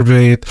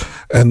masturbate,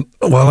 and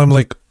while I'm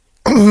like,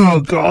 oh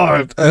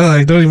God,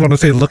 I don't even want to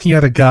say looking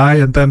at a guy,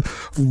 and then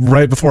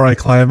right before I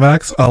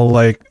climax, I'll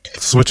like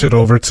switch it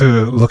over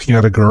to looking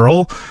at a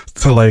girl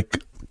to like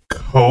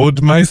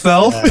code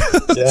myself,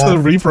 to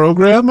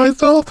reprogram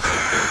myself.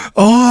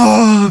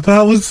 Oh,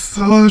 that was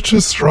such a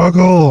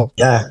struggle.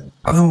 Yeah.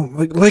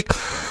 Like,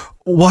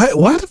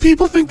 why do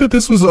people think that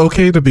this was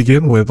okay to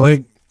begin with?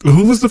 Like,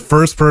 who was the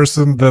first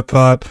person that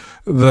thought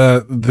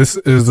that this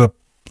is a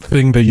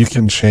thing that you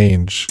can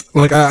change?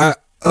 Like,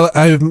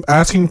 I'm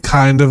asking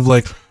kind of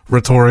like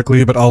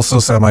rhetorically, but also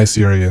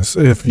semi-serious.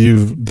 If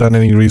you've done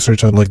any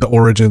research on like the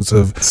origins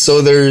of.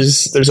 So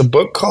there's a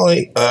book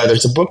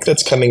there's a book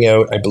that's coming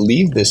out, I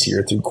believe this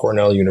year through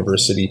Cornell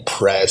University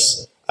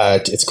Press.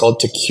 It's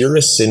called To Cure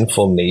a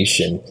Sinful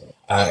Nation.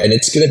 And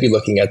it's going to be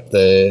looking at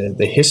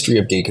the history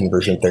of gay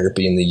conversion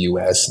therapy in the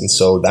U.S. And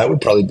so that would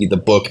probably be the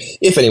book,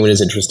 if anyone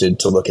is interested,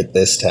 to look at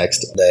this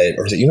text.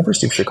 Or is it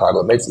University of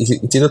Chicago?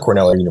 It's either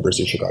Cornell or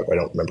University of Chicago. I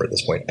don't remember at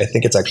this point. I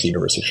think it's actually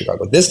University of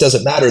Chicago. This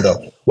doesn't matter,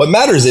 though. What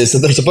matters is that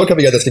there's a book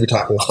coming out that's going to be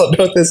talking all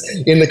about this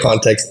in the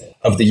context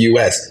of the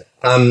U.S.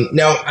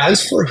 Now,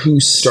 as for who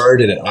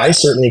started it, I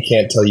certainly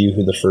can't tell you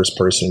who the first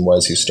person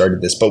was who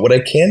started this. But what I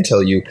can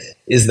tell you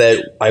is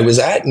that I was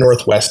at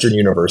Northwestern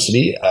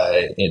University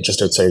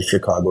just outside of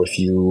Chicago a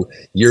few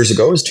years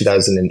ago. It was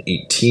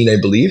 2018, I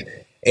believe.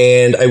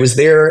 And I was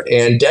there,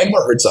 and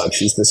Dagmar Herzog,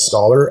 she's the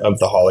scholar of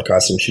the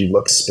Holocaust, and she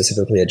looks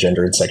specifically at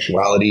gender and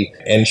sexuality.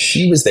 And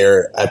she was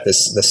there at the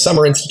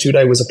summer institute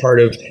I was a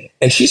part of,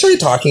 and she started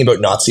talking about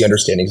Nazi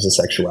understandings of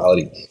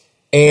sexuality.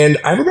 And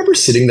I remember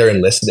sitting there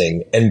and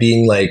listening and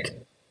being like,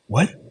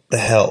 what the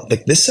hell?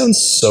 Like, this sounds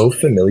so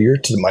familiar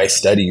to my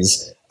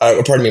studies,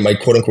 my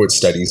quote unquote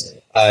studies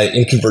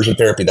in conversion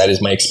therapy. That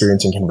is my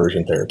experience in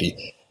conversion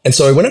therapy. And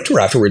so I went up to her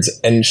afterwards,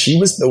 and she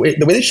was the way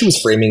that she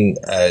was framing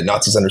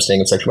Nazis'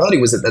 understanding of sexuality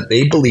was that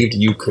they believed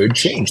you could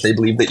change. They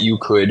believed that you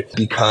could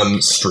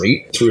become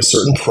straight through a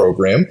certain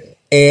program.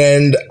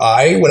 And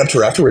I went up to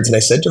her afterwards and I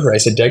said to her,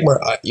 Dagmar,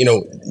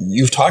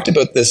 you've talked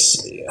about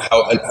this,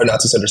 how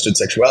Nazis understood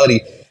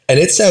sexuality. And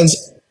it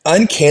sounds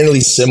uncannily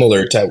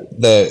similar to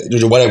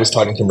what I was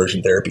taught in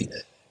conversion therapy.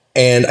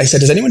 And I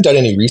said, has anyone done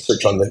any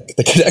research on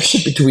the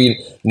connection between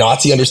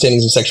Nazi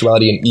understandings of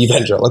sexuality and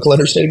evangelical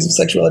understandings of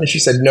sexuality? She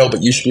said, no,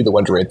 but you should be the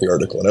one to write the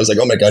article. And I was like,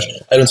 oh my gosh,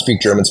 I don't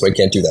speak German, so I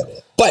can't do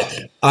that.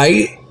 But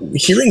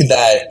hearing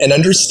that and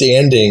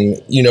understanding,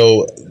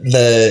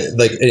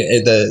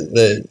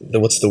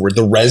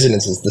 the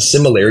resonances, the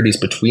similarities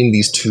between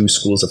these two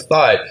schools of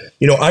thought,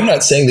 I'm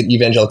not saying that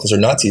evangelicals are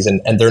Nazis,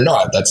 and they're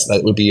not.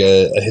 That would be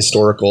a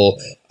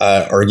historical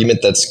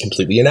argument that's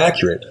completely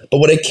inaccurate. But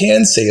what I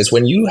can say is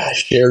when you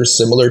share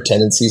similar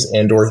tendencies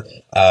and or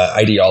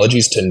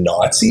ideologies to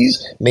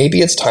Nazis, maybe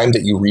it's time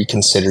that you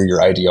reconsider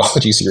your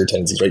ideologies or your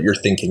tendencies, right? Your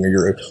thinking or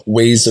your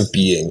ways of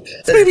being.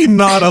 Maybe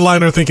not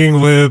align our thinking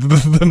with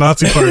the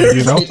Nazi party,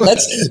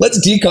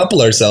 Let's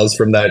decouple ourselves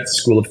from that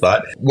school of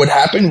thought. What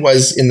happened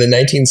was in the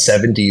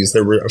 1970s,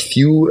 there were a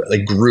few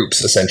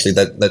groups essentially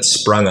that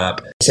sprung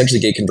up, essentially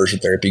gay conversion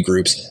therapy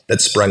groups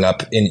that sprung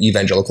up in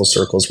evangelical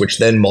circles, which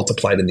then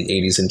multiplied in the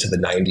 80s into the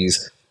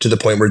 90s to the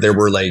point where there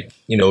were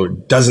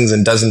dozens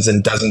and dozens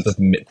and dozens of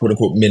quote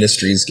unquote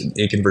ministries,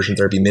 gay conversion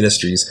therapy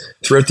ministries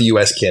throughout the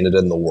US, Canada,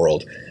 and the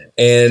world.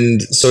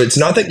 And so it's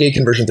not that gay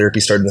conversion therapy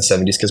started in the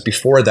 70s, because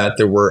before that,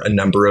 there were a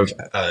number of,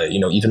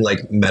 even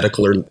like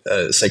medical or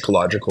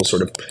psychological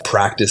sort of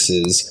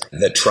practices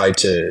that tried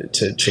to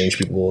change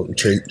people's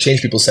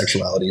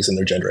sexualities and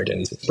their gender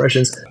identities and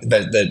expressions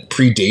that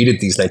predated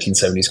these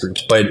 1970s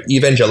groups. But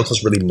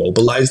evangelicals really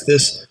mobilized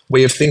this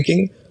way of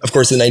thinking. Of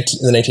course, in the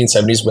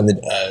 1970s,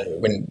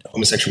 when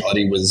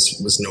homosexuality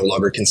was no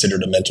longer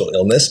considered a mental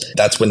illness,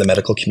 that's when the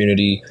medical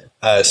community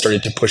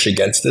started to push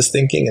against this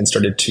thinking and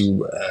started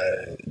to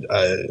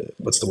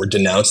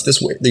denounce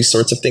these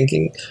sorts of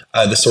thinking,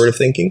 this sort of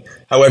thinking.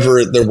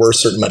 However, there were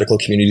certain medical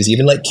communities,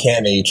 even like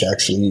CAMH,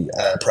 actually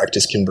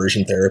practiced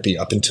conversion therapy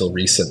up until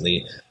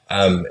recently.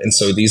 And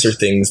so these are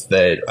things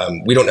that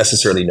we don't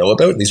necessarily know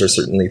about. These are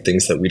certainly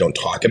things that we don't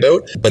talk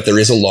about, but there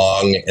is a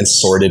long and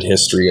sordid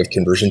history of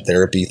conversion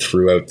therapy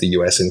throughout the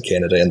US and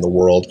Canada and the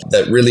world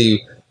that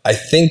really, I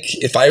think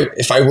if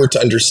I were to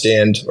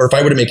understand, or if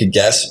I were to make a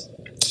guess,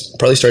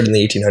 probably started in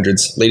the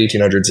 1800s, late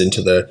 1800s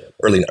into the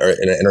early,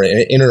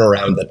 in and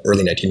around the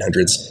early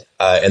 1900s,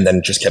 and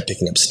then just kept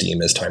picking up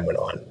steam as time went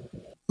on.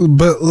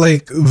 But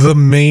like the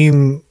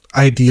main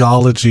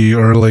ideology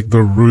or like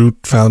the root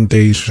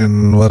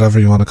foundation, whatever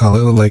you want to call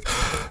it, like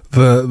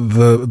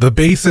the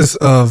basis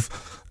of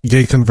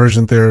gay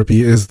conversion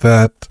therapy is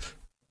that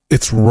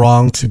it's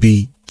wrong to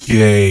be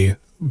gay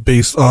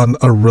based on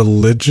a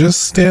religious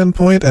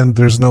standpoint, and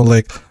there's no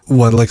like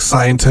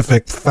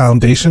scientific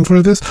foundation for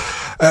this.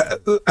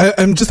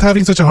 I'm just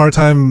having such a hard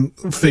time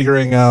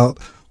figuring out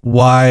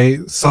why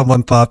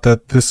someone thought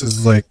that this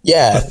is like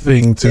a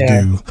thing to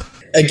do.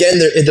 Again,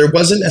 there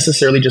wasn't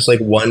necessarily just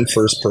like one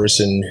first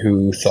person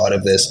who thought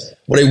of this.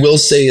 What I will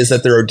say is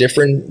that there are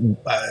different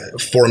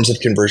forms of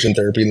conversion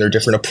therapy, and there are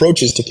different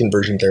approaches to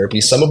conversion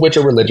therapy, some of which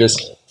are religious,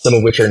 some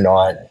of which are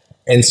not.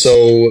 And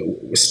so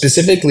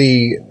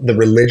specifically the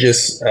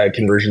religious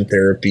conversion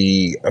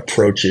therapy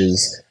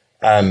approaches,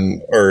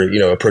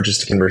 approaches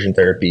to conversion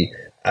therapy,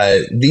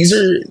 these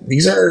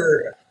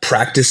are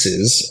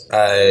practices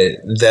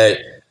that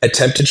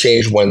attempt to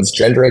change one's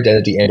gender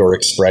identity and or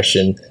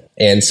expression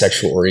and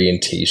sexual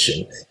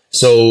orientation.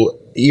 So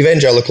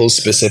evangelicals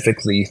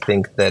specifically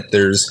think that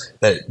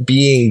that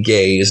being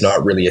gay is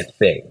not really a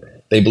thing.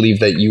 They believe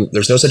that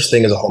there's no such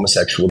thing as a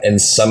homosexual,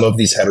 and some of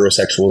these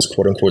heterosexuals,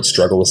 quote unquote,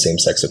 struggle with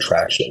same-sex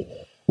attraction,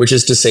 which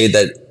is to say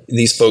that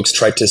these folks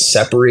try to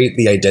separate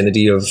the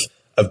identity of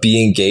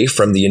being gay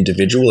from the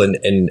individual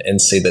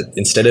and say that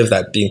instead of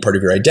that being part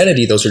of your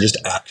identity, those are just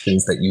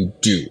actions that you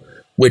do,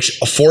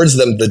 which affords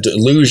them the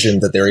delusion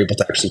that they're able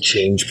to actually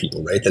change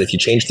people, right? That if you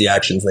change the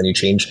actions, then you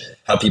change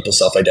how people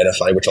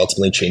self-identify, which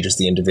ultimately changes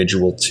the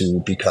individual to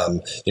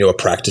become, a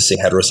practicing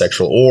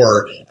heterosexual,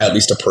 or at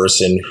least a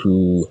person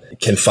who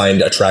can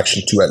find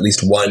attraction to at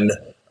least one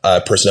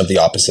person of the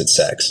opposite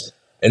sex.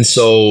 And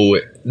so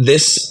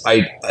this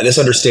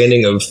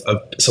understanding of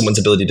someone's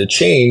ability to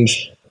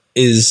change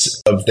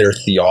is of their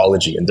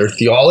theology, and their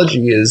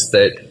theology is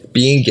that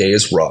being gay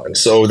is wrong.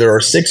 So there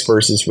are 6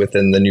 verses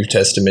within the New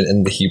Testament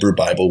and the Hebrew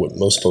Bible, what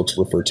most folks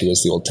refer to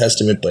as the Old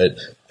Testament, but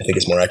I think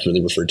it's more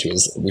accurately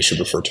we should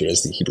refer to it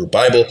as the Hebrew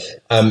Bible.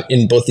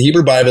 In both the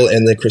Hebrew Bible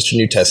and the Christian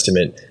New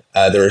Testament,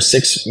 there are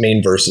 6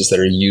 main verses that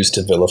are used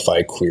to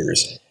vilify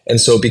queers. And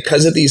so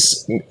because of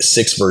these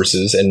 6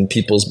 verses and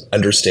people's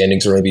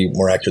understandings, or maybe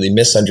more accurately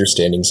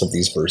misunderstandings of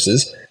these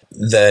verses,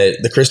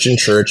 the Christian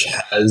church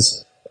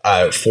has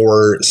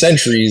for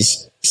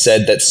centuries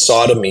said that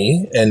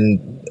sodomy, and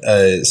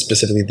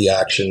specifically the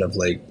action of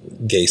like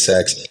gay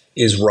sex,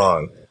 is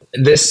wrong.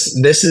 This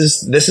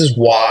is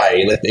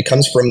why, like, it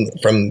comes from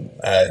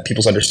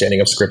people's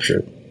understanding of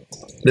Scripture.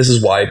 This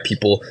is why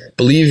people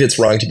believe it's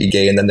wrong to be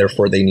gay, and then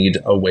therefore they need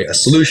a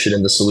solution,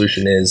 and the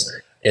solution is,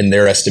 in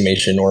their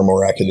estimation, or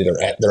more accurately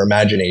their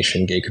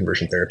imagination, gay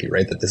conversion therapy,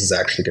 right? That this is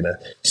actually going to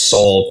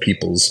solve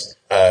people's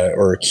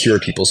or cure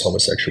people's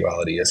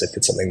homosexuality, as if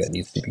it's something that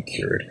needs to be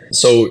cured.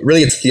 So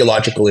really, it's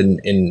theological in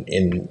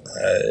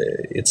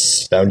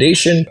its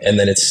foundation, and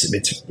then it's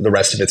the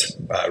rest of it's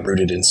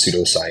rooted in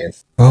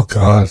pseudoscience. Oh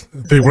God,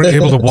 they weren't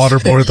able to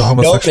waterboard the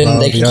homosexuality. Nope,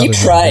 and they can keep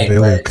trying,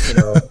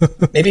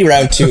 but maybe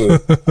round 2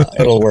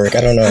 it'll work.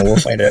 I don't know. We'll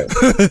find out.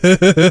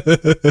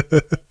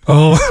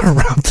 Oh,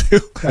 round 2.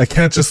 I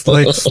can't just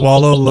like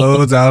swallow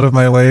loads out of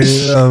my way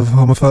of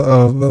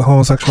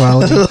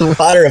homosexuality.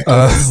 Water, of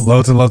course.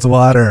 Loads and loads of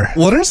water.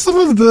 What are some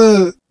of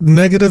the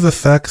negative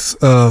effects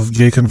of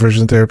gay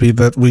conversion therapy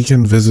that we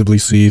can visibly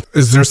see?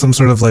 Is there some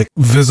sort of like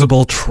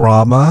visible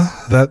trauma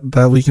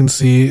that we can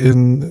see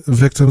in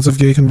victims of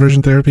gay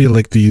conversion therapy?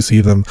 Like, do you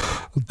see them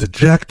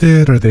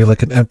dejected? Are they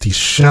like an empty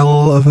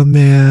shell of a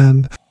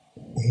man?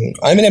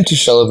 I'm an empty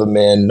shell of a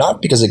man,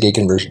 not because of gay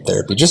conversion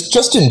therapy,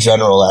 just in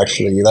general.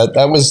 Actually,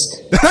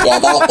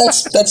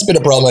 that's been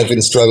a problem I've been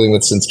struggling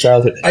with since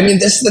childhood. I mean,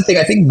 this is the thing.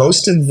 I think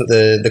most of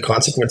the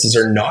consequences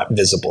are not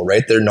visible,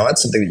 right? They're not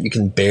something that you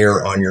can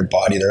bear on your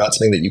body. They're not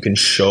something that you can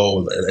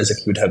show as if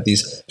you would have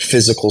these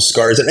physical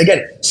scars. And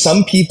again,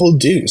 some people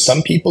do.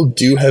 Some people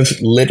do have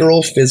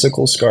literal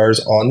physical scars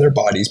on their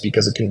bodies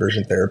because of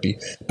conversion therapy.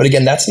 But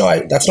again, that's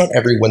not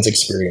everyone's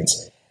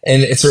experience.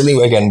 And it certainly,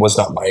 again, was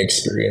not my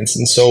experience.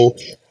 And so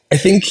I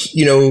think,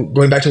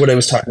 going back to what I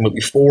was talking about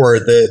before,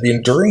 the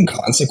enduring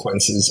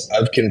consequences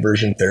of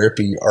conversion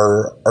therapy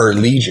are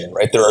legion,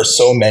 right? There are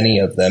so many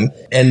of them,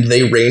 and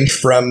they range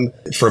from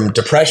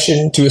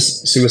depression to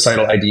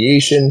suicidal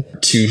ideation,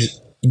 to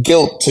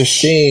guilt, to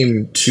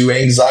shame, to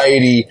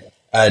anxiety,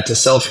 to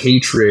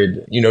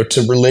self-hatred,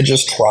 to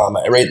religious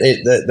trauma, right?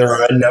 There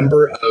are a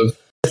number of,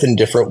 in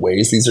different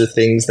ways. These are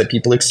things that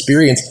people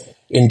experience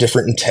in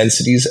different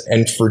intensities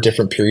and for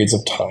different periods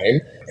of time.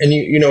 And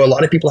a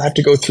lot of people have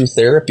to go through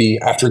therapy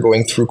after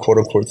going through quote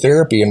unquote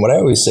therapy. And what I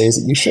always say is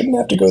that you shouldn't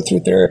have to go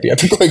through therapy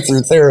after going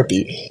through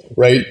therapy,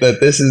 right? That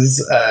this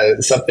is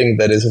something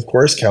that is of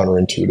course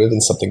counterintuitive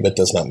and something that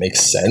does not make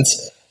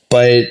sense.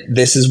 But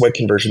this is what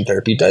conversion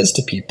therapy does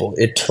to people.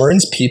 It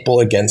turns people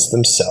against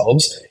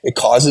themselves. It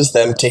causes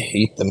them to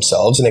hate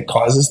themselves, and it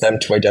causes them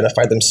to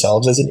identify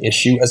themselves as an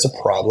issue, as a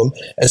problem,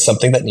 as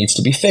something that needs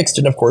to be fixed.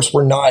 And of course,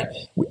 we're not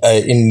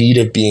in need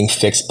of being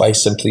fixed by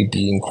simply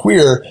being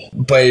queer.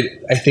 But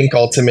I think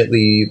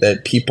ultimately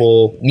that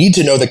people need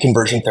to know that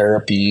conversion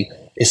therapy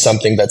is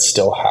something that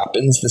still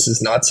happens. This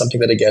is not something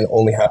that, again,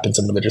 only happens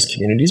in religious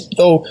communities,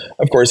 though,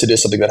 of course, it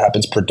is something that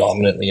happens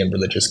predominantly in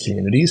religious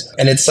communities.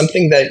 And it's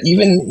something that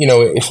even,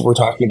 if we're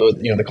talking about,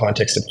 the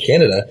context of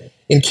Canada,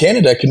 in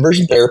Canada,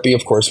 conversion therapy,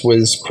 of course,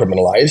 was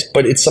criminalized,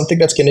 but it's something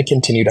that's going to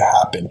continue to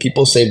happen.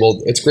 People say, well,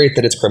 it's great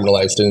that it's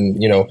criminalized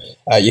and,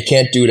 you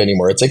can't do it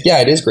anymore. It's like, yeah,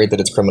 it is great that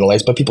it's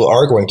criminalized, but people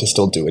are going to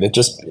still do it. It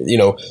just,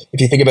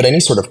 if you think about any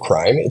sort of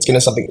crime, it's going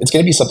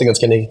to be something that's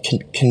going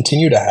to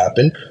continue to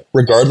happen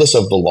regardless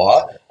of the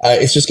law.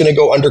 It's just going to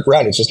go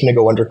underground. It's just going to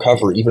go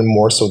undercover even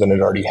more so than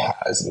it already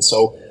has. And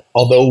so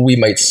although we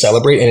might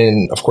celebrate,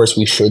 and of course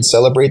we should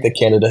celebrate that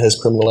Canada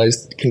has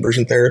criminalized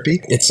conversion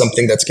therapy, it's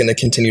something that's going to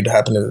continue to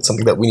happen, and it's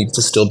something that we need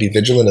to still be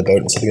vigilant about,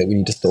 and something that we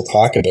need to still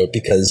talk about,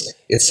 because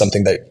it's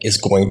something that is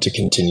going to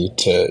continue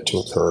to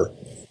occur.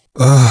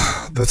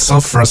 That's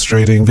so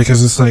frustrating,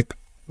 because it's like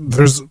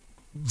there's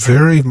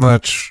very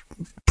much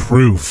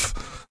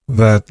proof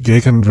that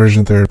gay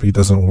conversion therapy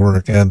doesn't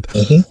work, and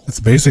it's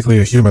basically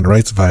a human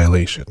rights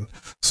violation.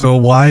 So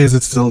why is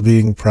it still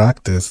being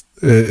practiced?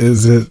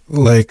 Is it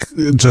like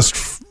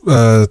just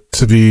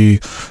to be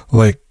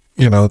like,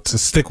 to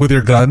stick with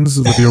your guns,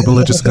 with your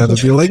religious guns,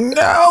 and be like,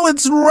 no,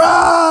 it's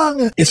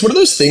wrong? It's one of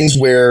those things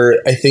where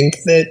I think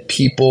that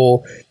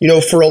people,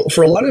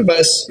 for a lot of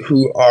us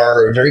who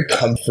are very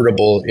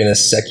comfortable in a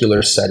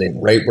secular setting,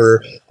 right,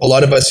 where a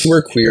lot of us who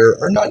are queer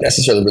are not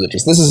necessarily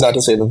religious. This is not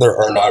to say that there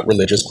are not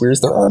religious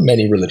queers. There are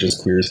many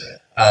religious queers.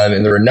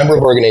 And there are a number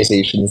of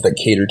organizations that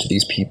cater to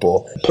these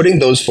people. Putting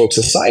those folks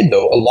aside,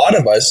 though, a lot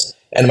of us,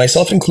 and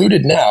myself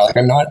included now, like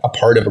I'm not a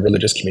part of a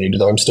religious community,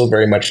 though I'm still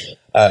very much,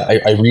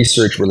 I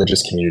research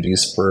religious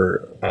communities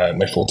for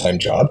my full-time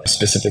job,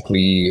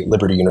 specifically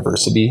Liberty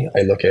University.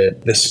 I look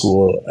at this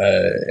school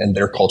and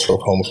their culture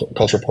of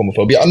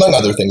homophobia, among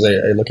other things.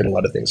 I look at a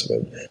lot of things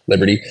about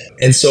Liberty.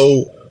 And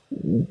so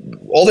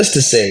all this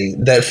to say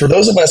that for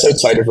those of us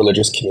outside of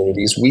religious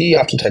communities, we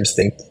oftentimes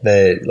think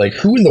that, like,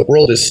 who in the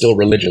world is still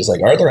religious?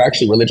 Like, are there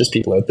actually religious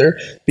people out there?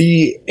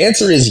 The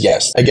answer is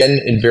yes. Again,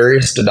 in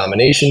various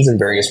denominations, in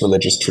various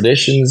religious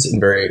traditions,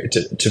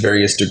 to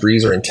various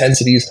degrees or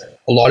intensities,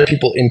 a lot of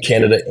people in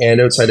Canada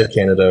and outside of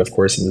Canada, of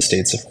course, in the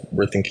States, if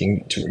we're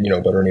thinking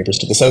about our neighbors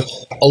to the south,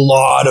 a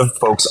lot of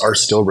folks are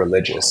still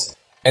religious.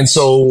 And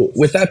so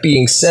with that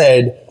being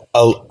said,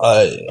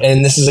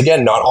 and this is,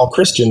 again, not all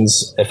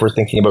Christians, if we're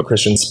thinking about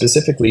Christians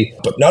specifically,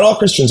 but not all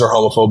Christians are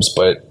homophobes,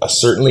 but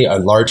certainly a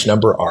large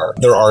number are.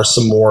 There are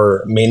some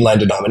more mainline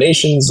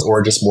denominations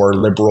or just more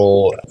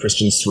liberal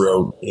Christians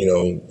throughout,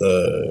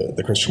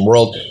 the Christian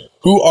world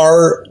who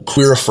are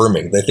queer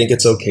affirming. They think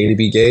it's okay to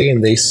be gay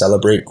and they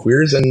celebrate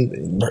queers,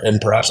 and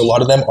perhaps a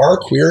lot of them are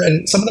queer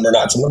and some of them are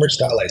not. Some of them are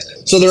just allies.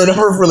 So there are a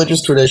number of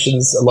religious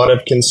traditions, a lot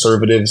of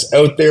conservatives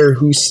out there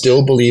who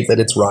still believe that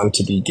it's wrong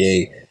to be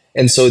gay.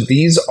 And so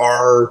these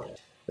are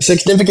a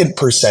significant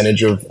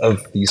percentage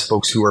of these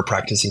folks who are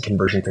practicing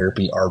conversion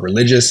therapy are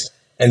religious.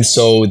 And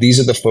so these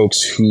are the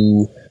folks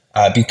who,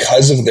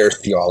 because of their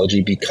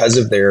theology, because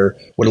of their,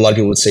 what a lot of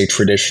people would say,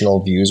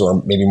 traditional views,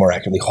 or maybe more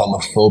accurately,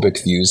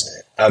 homophobic views,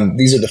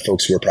 these are the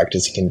folks who are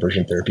practicing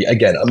conversion therapy.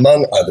 Again,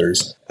 among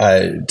others,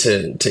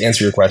 to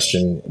answer your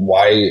question,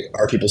 why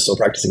are people still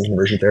practicing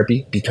conversion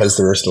therapy? Because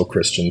there are still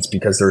Christians,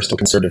 because there are still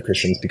conservative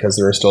Christians, because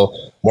there are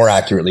still, more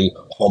accurately,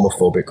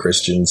 homophobic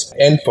Christians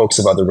and folks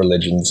of other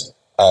religions,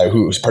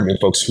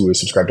 folks who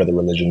subscribe to other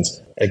religions.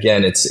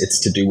 Again, it's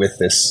to do with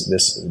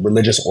this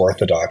religious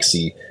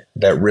orthodoxy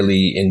that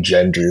really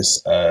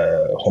engenders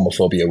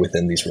homophobia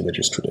within these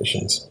religious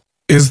traditions.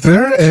 Is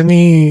there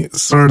any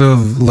sort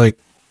of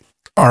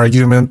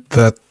argument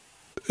that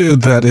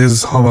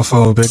is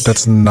homophobic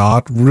that's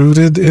not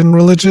rooted in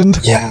religion?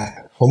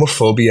 Yeah,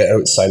 homophobia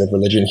outside of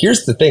religion.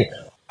 Here's the thing.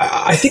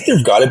 I think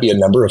there've got to be a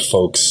number of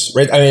folks,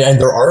 right? I mean,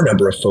 and there are a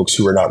number of folks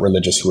who are not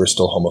religious who are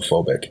still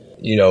homophobic.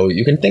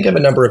 You can think of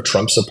a number of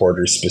Trump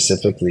supporters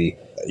specifically.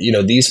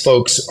 These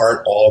folks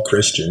aren't all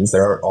Christians. They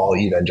aren't all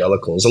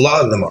evangelicals. A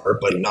lot of them are,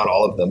 but not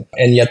all of them.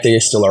 And yet they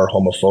still are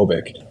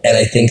homophobic. And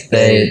I think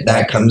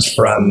that comes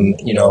from,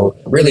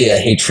 really a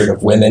hatred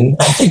of women,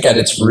 I think, at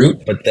its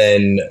root. But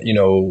then,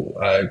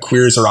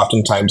 queers are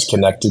oftentimes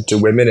connected to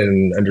women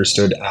and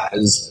understood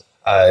as,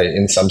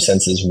 in some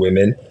senses,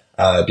 women.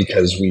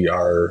 Because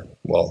we're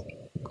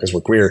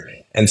queer.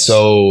 And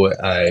so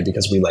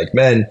because we like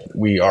men,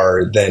 we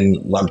are then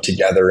lumped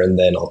together and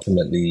then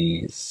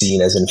ultimately seen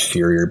as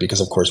inferior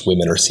because, of course,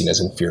 women are seen as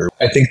inferior.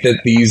 I think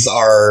that these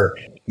are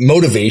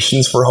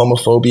motivations for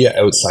homophobia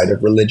outside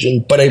of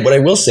religion. But what I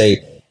will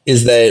say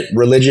is that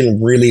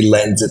religion really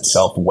lends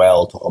itself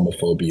well to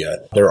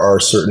homophobia. There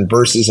are certain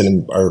verses,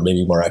 or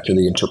maybe more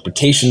accurately,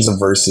 interpretations of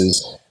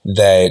verses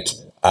that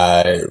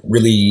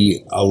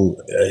really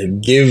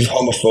give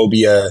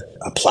homophobia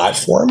a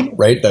platform,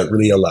 right? That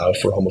really allow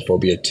for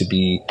homophobia to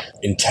be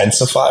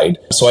intensified.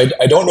 So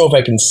I don't know if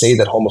I can say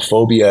that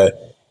homophobia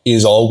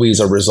is always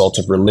a result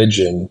of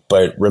religion,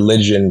 but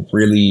religion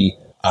really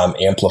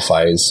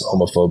amplifies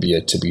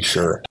homophobia, to be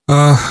sure.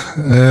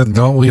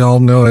 Don't we all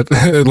know it?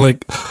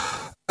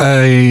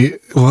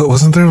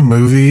 Wasn't there a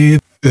movie?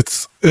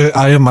 It's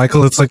I Am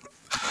Michael. It's like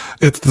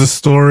It's the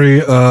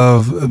story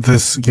of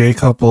this gay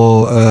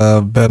couple,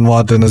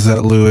 Benoit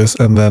Denizet Lewis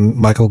and then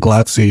Michael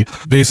Glatzy.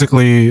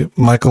 Basically,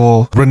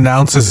 Michael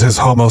renounces his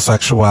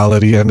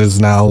homosexuality and is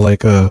now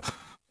like a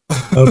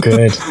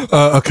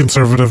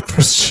conservative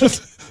Christian.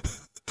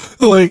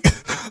 Like,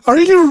 are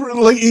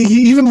you like,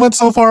 he even went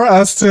so far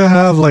as to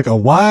have like a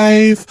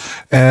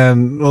wife,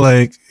 and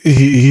like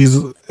he's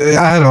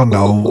I don't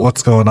know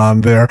what's going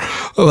on there.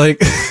 Like,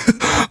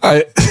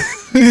 I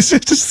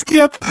just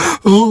can't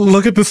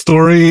look at the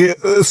story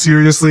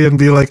seriously and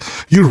be like,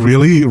 you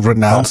really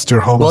renounced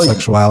your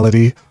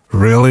homosexuality?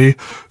 Really?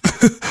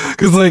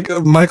 Because like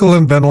Michael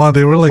and Benoit,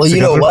 they were like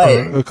together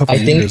for a couple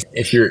of years. I think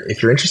if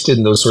you're interested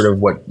in those sort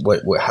of what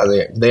how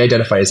they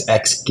identify as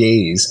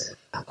ex-gays,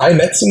 I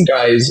met some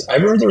guys. I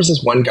remember there was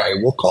this one guy.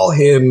 We'll call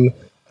him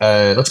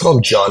let's call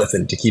him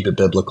Jonathan to keep it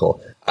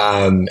biblical.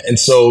 And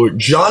so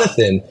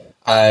Jonathan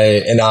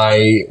and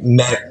I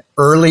met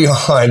early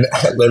on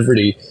at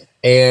Liberty,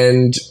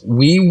 and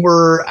we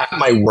were at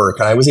my work,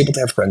 and I was able to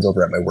have friends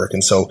over at my work,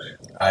 and so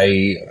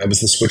I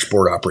was the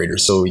switchboard operator.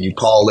 So you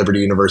call Liberty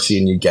University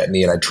and you get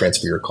me, and I'd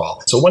transfer your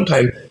call. So one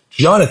time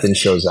Jonathan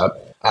shows up,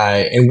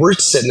 and we're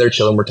sitting there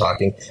chilling, we're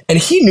talking, and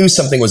he knew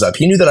something was up.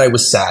 He knew that I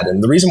was sad,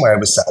 and the reason why I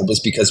was sad was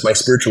because my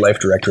spiritual life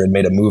director had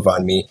made a move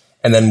on me,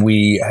 and then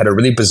we had a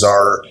really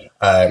bizarre,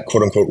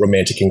 quote unquote,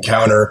 romantic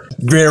encounter.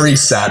 Very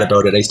sad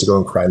about it. I used to go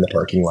and cry in the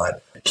parking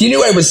lot. He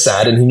knew I was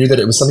sad, and he knew that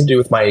it was something to do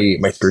with my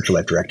spiritual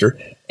life director.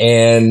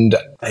 And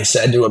I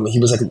said to him, he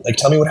was like,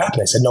 tell me what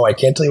happened. I said, no, I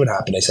can't tell you what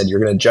happened. I said, you're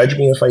going to judge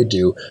me if I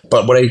do.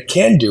 But what I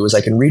can do is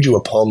I can read you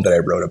a poem that I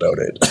wrote about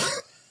it.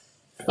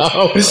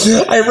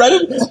 I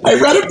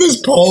read him this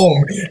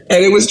poem,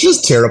 and it was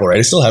just terrible, right?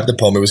 I still have the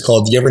poem. It was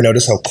called, "Do you ever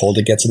notice how cold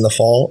it gets in the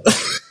fall?"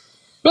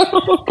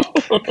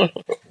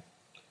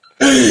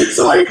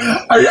 So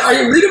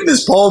I read him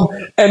this poem,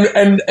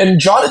 and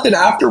Jonathan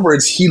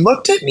afterwards, he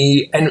looked at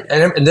me, and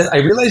then I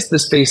realized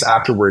this face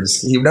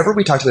afterwards. Whenever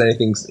we talked about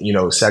anything,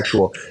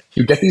 sexual,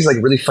 he'd get these like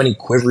really funny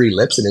quivery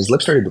lips, and his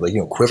lips started to like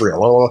quivery,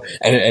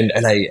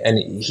 and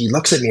he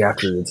looks at me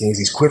after and he has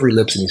these quivery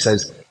lips, and he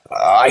says,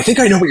 "I think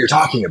I know what you're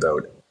talking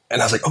about."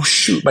 And I was like, oh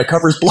shoot, my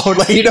cover's blown.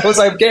 Like, he knows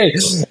I'm gay.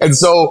 And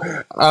so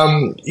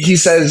he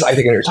says, I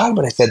think I know what you're talking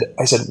about.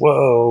 I said,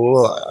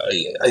 whoa.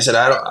 I said,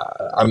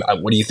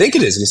 what do you think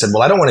it is? And he said,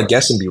 well, I don't want to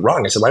guess and be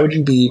wrong. I said, why would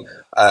you be,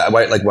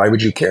 why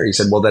would you care? He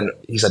said,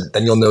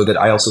 then you'll know that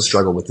I also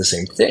struggle with the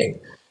same thing.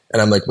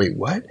 And I'm like, wait,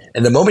 what?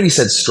 And the moment he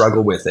said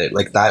struggle with it,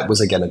 like that was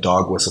again a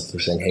dog whistle for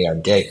saying, hey,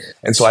 I'm gay.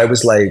 And so I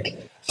was like,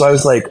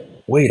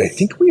 wait, I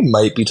think we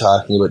might be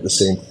talking about the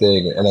same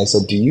thing. And I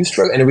said, do you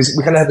struggle? And we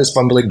kind of had this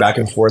fumbling back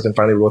and forth. And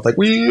finally we were both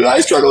like, I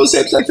struggle with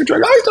same-sex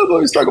attraction. I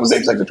struggle with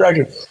same-sex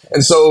attraction.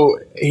 And so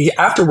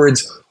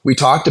afterwards we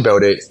talked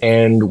about it,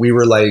 and we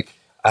were like,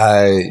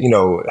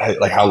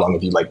 like, how long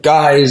have you liked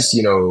guys? Have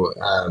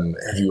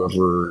you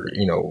ever,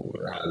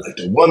 liked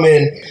a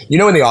woman?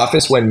 In The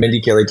Office, when Mindy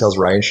Kaling tells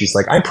Ryan, she's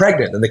like, I'm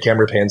pregnant. And the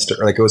camera pans to,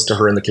 or like goes to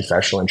her in the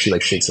confessional, and she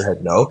like shakes her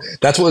head no.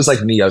 That's what was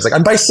like me. I was like,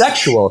 I'm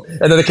bisexual.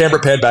 And then the camera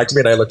panned back to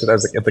me, and I looked at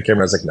the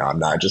camera. I was like, no, I'm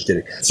not, just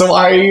kidding. So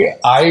I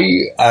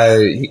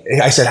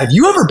said, have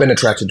you ever been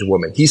attracted to a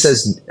woman? He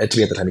says to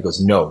me at the time, he goes,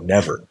 no,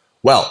 never.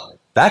 Well,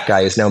 that guy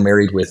is now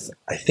married with,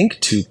 I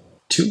think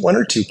one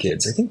or two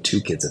kids. I think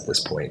 2 kids at this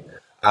point.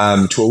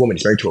 To a woman.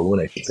 He's married to a woman,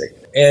 I should say.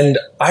 And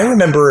I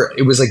remember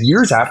it was like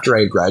years after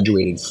I had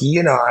graduated, he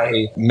and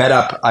I met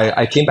up.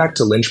 I came back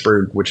to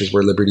Lynchburg, which is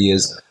where Liberty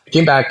is. I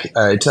came back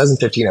in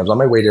 2015. I was on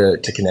my way to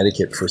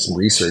Connecticut for some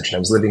research, and I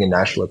was living in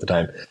Nashville at the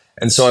time.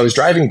 And so I was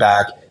driving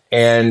back,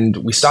 and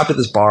we stopped at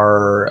this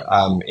bar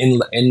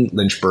in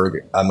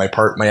Lynchburg. My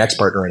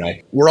ex-partner and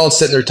I, we're all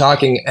sitting there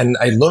talking, and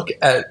I look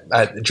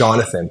at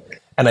Jonathan,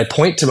 and I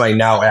point to my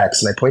now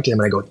ex, and I point to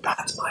him, and I go,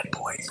 that's my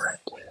boyfriend.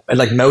 I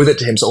like mouth it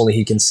to him so only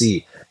he can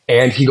see.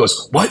 And he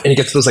goes, what? And he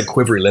gets those like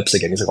quivery lips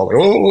again. He's like,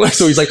 oh,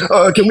 so he's like,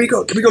 can we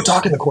go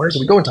talk in the corner?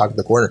 So we go and talk in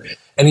the corner.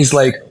 And he's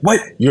like,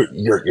 what?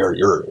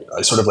 You're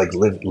sort of like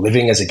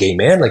living as a gay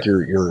man? Like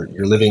you're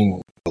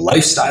living a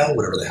lifestyle,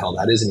 whatever the hell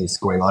that is. And he's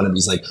going on, and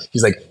he's like,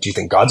 do you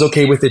think God's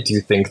okay with it? Do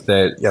you think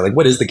that, like,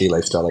 what is the gay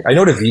lifestyle? Like, I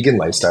know what a vegan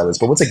lifestyle is,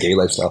 but what's a gay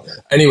lifestyle?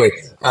 Anyway.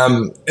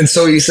 And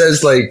so he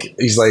says, do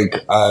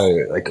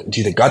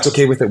you think God's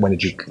okay with it? When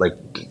did you like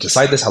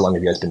decide this? How long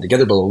have you guys been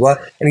together? Blah, blah,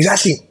 blah. And he's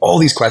asking all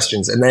these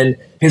questions. And then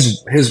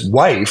his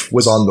wife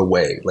was on the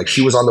way. Like,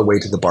 she was on the way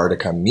to the bar to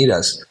come meet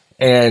us.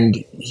 And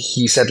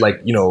he said,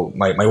 like,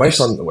 my wife's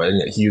on the way.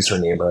 And he used her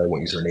name, but I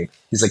won't use her name.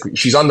 He's like,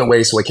 she's on the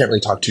way, so I can't really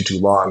talk too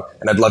long.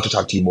 And I'd love to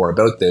talk to you more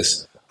about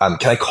this.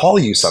 Can I call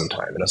you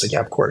sometime? And I was like, yeah,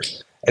 of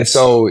course. And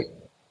so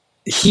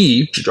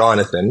he,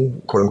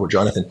 Jonathan, quote unquote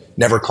Jonathan,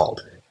 never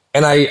called.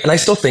 And I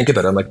still think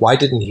about it. I'm like, why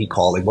didn't he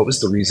call? Like, what was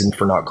the reason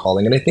for not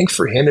calling? And I think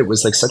for him, it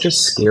was like such a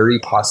scary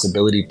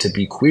possibility to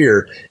be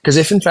queer. Because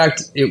if in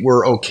fact it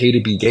were okay to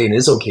be gay and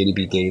is okay to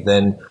be gay,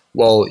 then,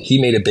 well,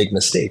 he made a big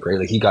mistake, right?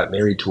 Like, he got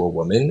married to a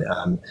woman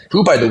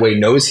who, by the way,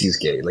 knows he's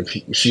gay. Like,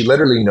 she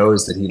literally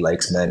knows that he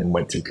likes men and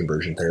went through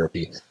conversion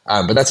therapy.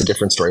 But that's a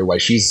different story, why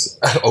she's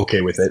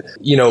okay with it.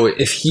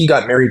 If he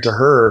got married to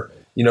her,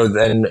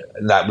 then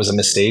that was a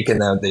mistake, and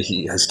now that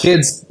he has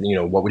kids,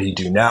 what would he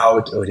do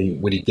now? Would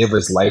he give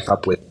his life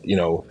up with,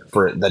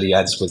 for that he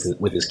has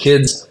with his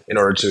kids in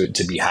order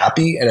to be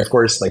happy? And of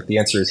course, like the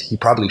answer is he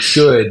probably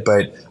should,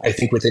 but I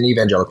think within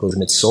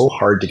evangelicalism, it's so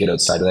hard to get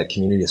outside of that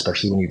community,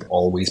 especially when you've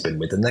always been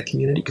within that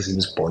community because he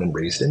was born and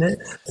raised in it.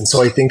 And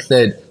so I think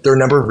that there are a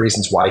number of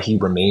reasons why he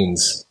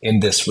remains in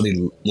this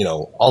really,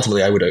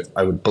 ultimately I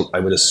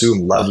would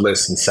assume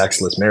loveless and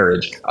sexless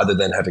marriage other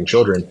than having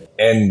children,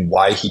 and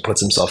why he puts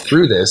himself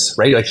through this,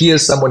 right? Like he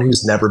is someone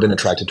who's never been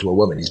attracted to a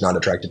woman. He's not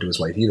attracted to his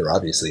wife either,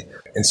 obviously.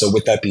 And so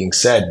with that being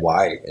said,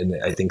 why? And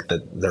I think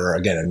that there are,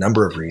 again, a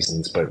number of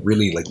reasons, but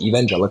really like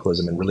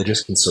evangelicalism and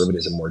religious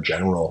conservatism more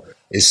general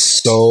is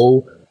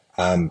so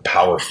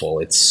powerful.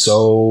 It's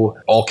so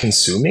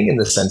all-consuming in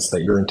the sense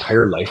that your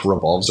entire life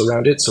revolves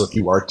around it. So if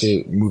you are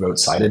to move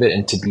outside of it,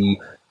 and to be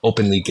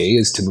openly gay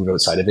is to move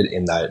outside of it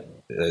in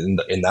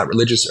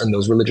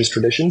those religious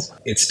traditions,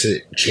 it's to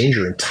change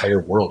your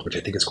entire world, which I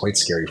think is quite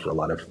scary for a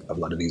lot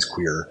of these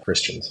queer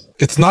Christians.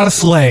 It's not a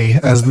slay,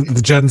 as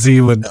the Gen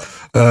Z would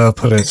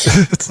put it.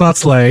 It's not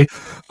slay.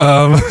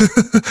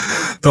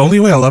 The only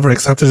way I'll ever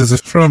accept it is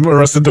from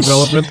Arrested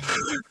Development.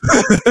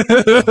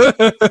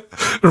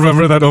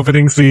 Remember that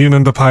opening scene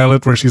in the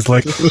pilot where she's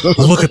like,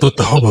 look at what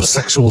the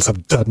homosexuals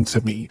have done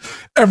to me.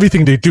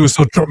 Everything they do is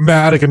so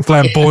dramatic and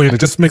flamboyant. It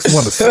just makes me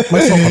want to set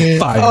myself on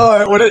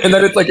fire. And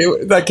then it's like,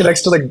 that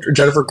connects to like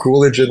Jennifer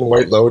Coolidge in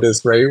White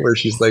Lotus, right? Where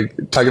she's like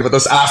talking about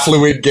those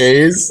affluent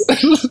gays. They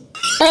just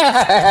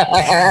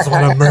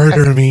want to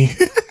murder me.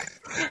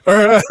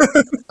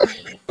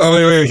 Oh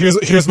wait,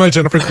 here's my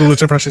Jennifer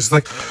Coolidge impression. She's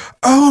like,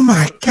 oh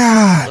my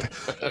god,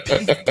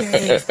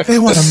 they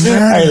want to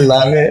murder. I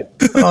love it.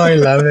 Oh, I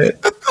love it.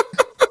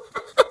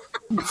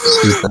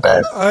 She's the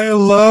best. I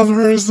love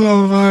her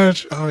so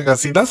much. Oh my god,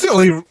 see, that's the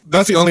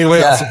only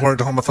way I support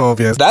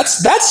homophobia.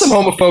 That's some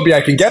homophobia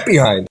I can get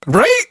behind,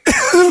 right?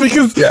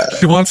 Because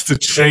she wants to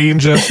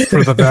change it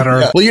for the better.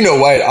 Yeah. Well, you know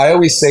what? I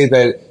always say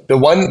that the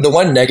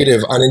one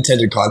negative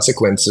unintended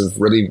consequence of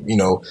really,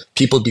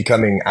 people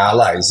becoming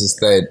allies is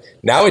that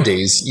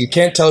nowadays you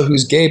can't tell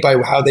who's gay by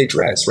how they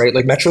dress, right?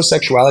 Like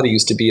metrosexuality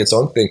used to be its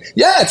own thing.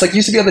 Yeah, it's like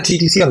used to be on the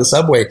TTC on the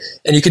subway,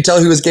 and you could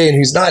tell who was gay and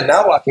who's not.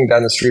 Now walking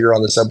down the street or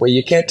on the subway,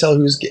 you can't tell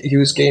who's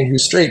gay and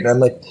who's straight. And I'm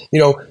like,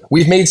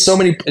 we've made so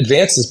many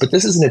advances, but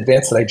this is an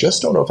advance that I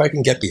just don't know if I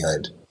can get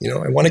behind.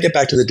 I want to get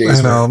back to the days.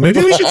 I know.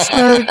 Maybe we should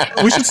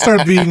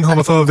start being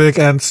homophobic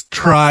and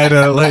try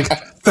to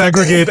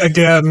segregate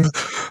again.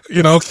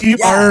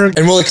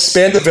 And we'll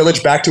expand the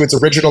village back to its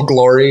original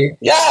glory.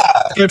 Yeah.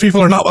 Gay people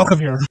are not welcome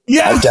here.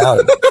 Yeah. I'm down.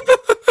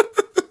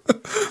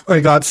 Oh my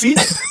God. See,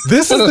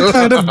 this is the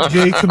kind of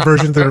gay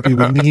conversion therapy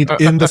we need,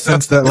 in the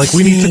sense that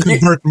we need to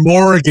convert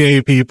more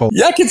gay people.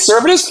 Yeah,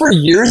 conservatives for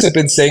years have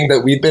been saying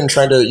that we've been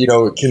trying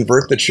to,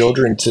 convert the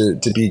children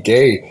to be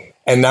gay.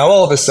 And now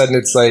all of a sudden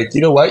it's like,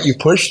 you know what? You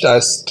pushed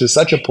us to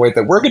such a point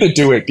that we're going to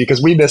do it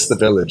because we miss the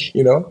village,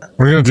 We're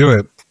going to do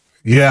it.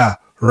 Yeah.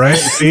 Right?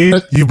 See,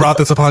 you brought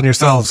this upon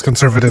yourselves,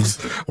 conservatives.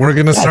 We're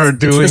going to start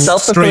doing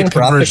straight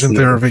conversion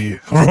therapy.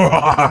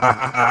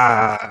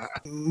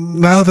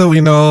 Now that we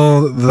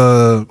know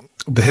the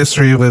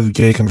history with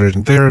gay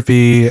conversion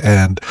therapy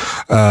and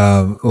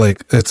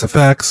its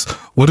effects,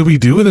 what do we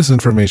do with this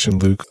information,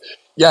 Luke?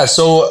 Yeah,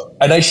 so,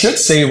 and I should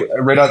say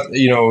right out,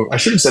 I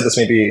should have said this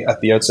maybe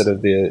at the outset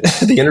of the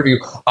the interview.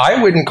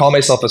 I wouldn't call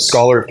myself a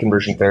scholar of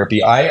conversion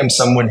therapy. I am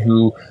someone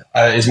who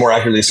is more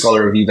accurately a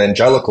scholar of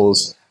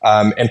evangelicals.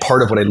 And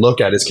part of what I look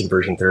at is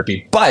conversion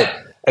therapy.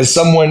 But as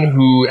someone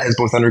who has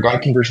both undergone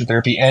conversion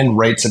therapy and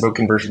writes about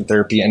conversion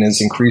therapy and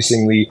is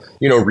increasingly,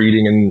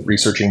 reading and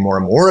researching more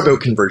and more about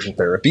conversion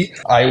therapy,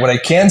 what I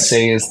can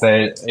say is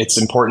that it's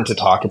important to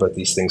talk about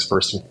these things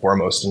first and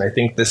foremost. And I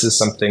think this is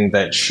something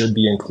that should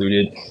be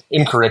included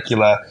in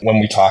curricula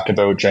when we talk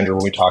about gender,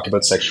 when we talk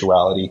about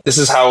sexuality. This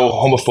is how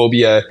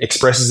homophobia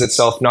expresses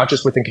itself, not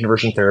just within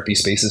conversion therapy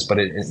spaces, but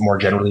more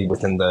generally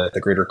within the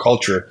greater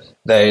culture,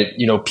 that,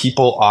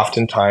 people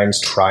oftentimes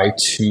try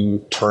to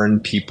turn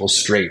people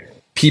straight.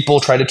 People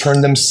try to turn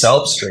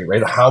themselves straight,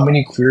 right? How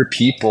many queer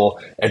people,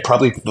 and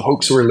probably the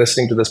folks who are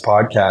listening to this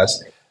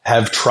podcast,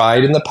 have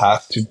tried in the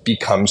past to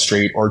become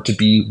straight or to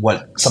be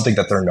something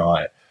that they're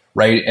not,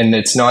 right? And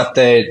it's not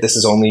that this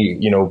is only,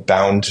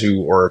 bound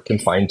to or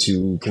confined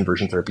to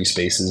conversion therapy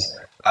spaces.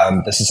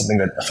 This is something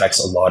that affects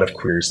a lot of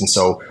queers. And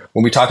so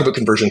when we talk about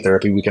conversion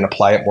therapy, we can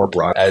apply it more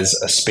broad as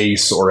a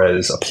space or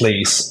as a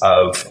place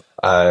of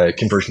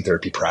conversion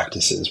therapy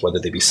practices, whether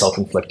they be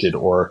self-inflicted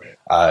or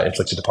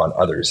inflicted upon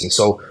others. And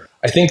so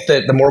I think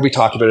that the more we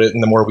talk about it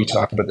and the more we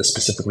talk about this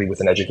specifically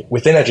within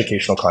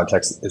educational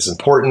context is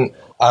important.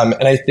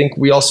 And I think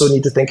we also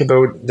need to think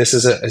about this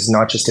as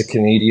not just a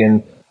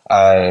Canadian,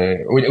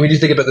 we need to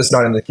think about this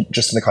not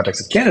just in the context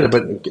of Canada,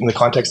 but in the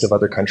context of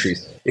other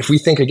countries. If we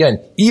think,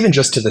 again, even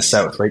just to the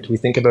south, right, we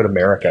think about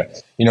America,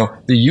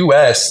 the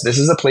US, this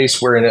is a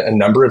place where in a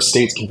number of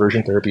states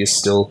conversion therapy is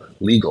still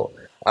legal.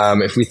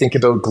 If we think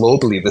about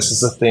globally, this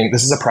is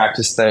a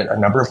practice that a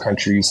number of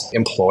countries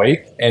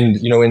employ. And,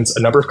 in a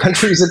number of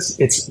countries,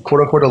 it's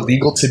quote unquote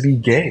illegal to be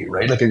gay,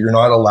 right? Like you're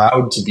not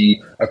allowed to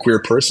be a queer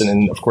person.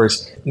 And of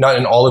course, not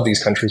in all of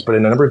these countries, but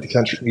in a number of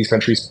these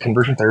countries,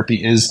 conversion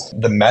therapy is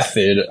the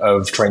method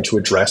of trying to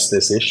address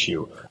this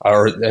issue.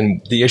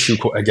 And the issue,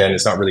 again,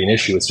 is not really an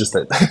issue. It's just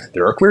that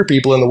there are queer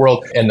people in the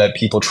world and that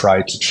people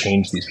try to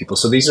change these people.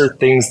 So these are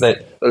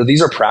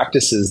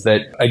practices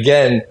that,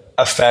 again,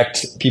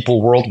 affect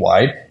people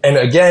worldwide. And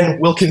again,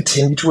 will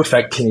continue to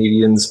affect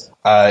Canadians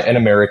and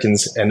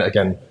Americans and,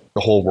 again, the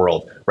whole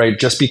world, right?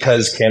 Just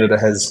because Canada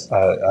has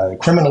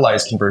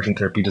criminalized conversion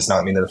therapy does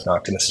not mean that it's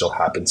not going to still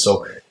happen.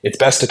 So it's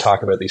best to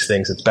talk about these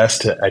things. It's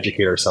best to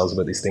educate ourselves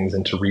about these things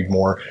and to read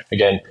more.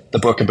 Again, the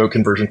book about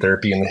conversion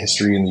therapy and the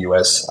history in the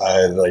US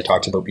that I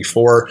talked about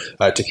before,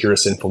 To Cure a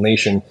Sinful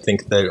Nation. I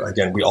think that,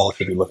 again, we all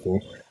should be looking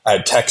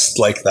at texts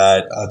like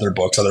that, other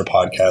books, other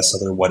podcasts,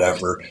 other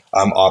whatever,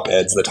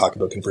 op-eds that talk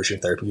about conversion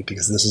therapy,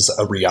 because this is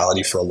a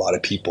reality for a lot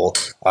of people.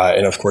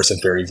 And of course, a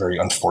very, very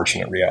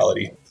unfortunate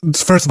reality.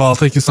 First of all,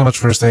 thank you so much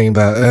for saying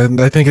that.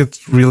 And I think it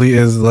really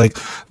is like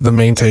the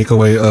main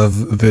takeaway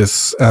of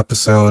this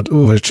episode,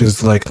 which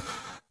is like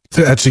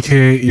to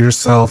educate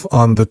yourself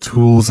on the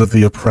tools of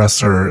the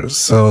oppressor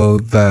so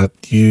that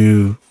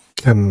you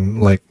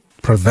can like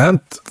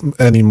prevent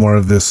any more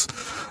of this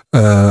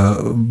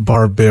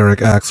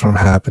barbaric acts from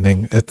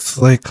happening. It's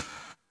like,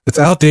 it's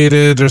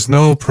outdated. There's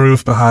no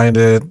proof behind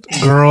it.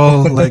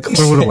 Girl, like,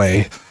 throw it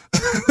away.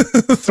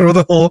 Throw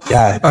the whole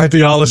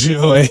ideology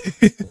away.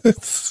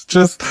 It's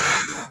just,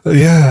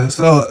 yeah.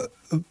 So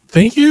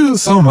thank you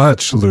so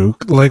much,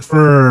 Luke, like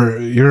for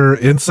your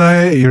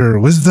insight, your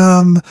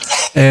wisdom,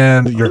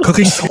 and your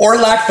cooking or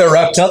lack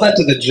thereof. Tell that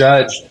to the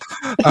judge.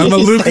 I'm a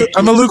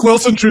Luke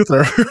Wilson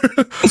truther.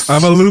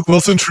 I'm a Luke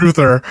Wilson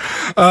truther.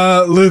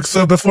 Luke,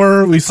 so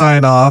before we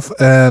sign off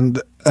and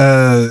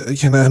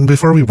and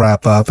before we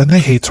wrap up, and I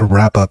hate to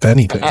wrap up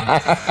anything,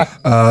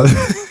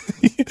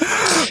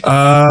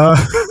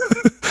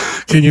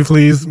 can you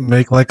please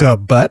make like a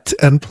butt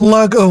and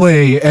plug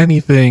away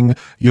anything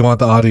you want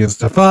the audience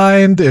to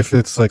find, if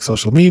it's like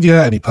social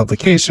media, any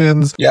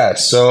publications? Yeah,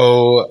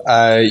 so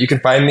you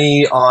can find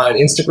me on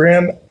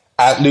Instagram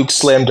at Luke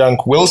Slam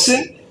Dunk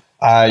Wilson.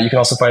 You can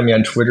also find me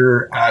on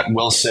Twitter at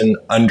Wilson_FW.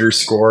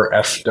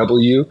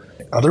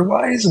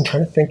 Otherwise, I'm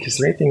trying to think, is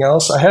there anything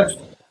else? I have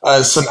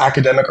some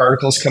academic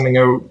articles coming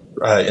out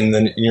in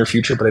the near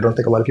future, but I don't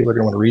think a lot of people are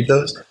going to want to read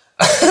those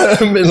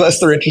unless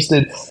they're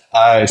interested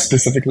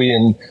specifically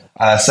in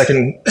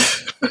second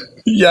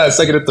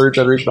and third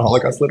generation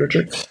Holocaust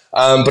literature.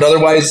 But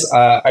otherwise,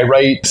 I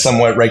write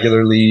somewhat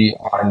regularly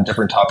on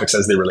different topics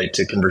as they relate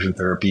to conversion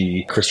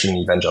therapy,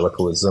 Christianity,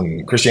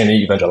 evangelicalism, Christian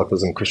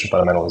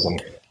fundamentalism,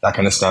 that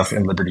kind of stuff,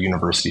 in Liberty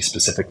University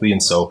specifically.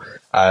 And so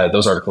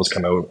those articles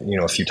come out,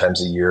 a few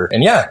times a year.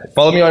 And yeah,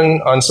 follow me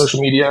on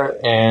social media,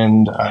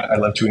 and I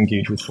love to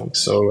engage with folks.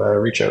 So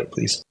reach out,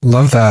 please.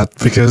 Love that,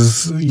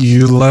 because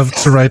you love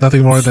to write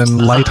nothing more than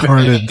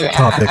lighthearted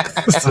topics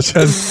such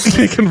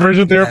as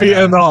conversion therapy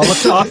and the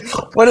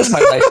Holocaust. What has my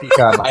life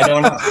become? I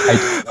don't know.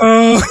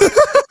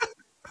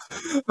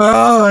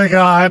 Oh my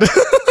God.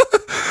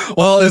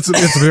 Well, it's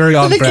very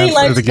on brand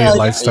for the gay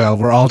lifestyle.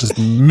 We're all just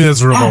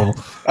miserable.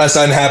 Us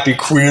unhappy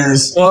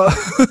queers. Well,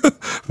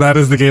 that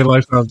is the gay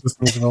lifestyle, just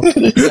miserable.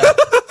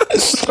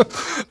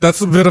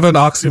 That's a bit of an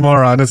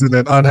oxymoron, isn't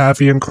it?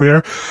 Unhappy and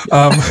queer,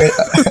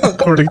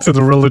 according to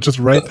the religious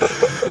right.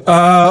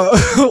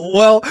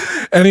 Well,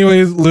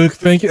 anyways, Luke,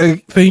 thank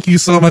you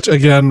so much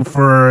again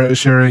for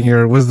sharing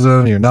your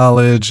wisdom, your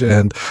knowledge,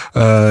 and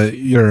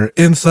your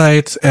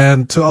insights,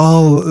 and to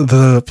all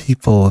the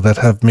people that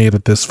have made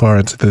it this far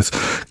into this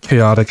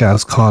chaotic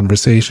ass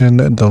conversation.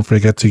 And don't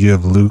forget to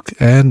give Luke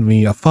and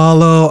me a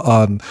follow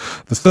on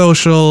the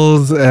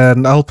socials,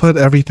 and I'll put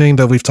everything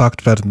that we've talked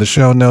about in the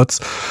show notes.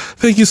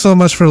 Thank you so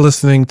much for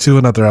listening to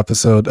another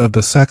episode of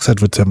the Sex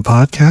Ed with Tim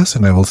podcast,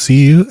 and I will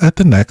see you at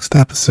the next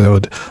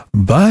episode.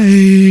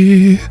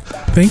 Bye.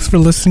 Thanks for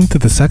listening to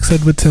the Sex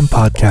Ed with Tim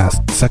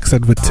podcast. Sex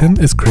Ed with Tim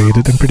is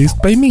created and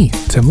produced by me,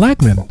 Tim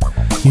Lagman.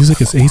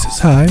 Music is Aces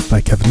High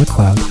by Kevin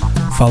MacLeod.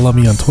 Follow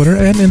me on Twitter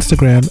and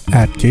Instagram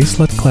at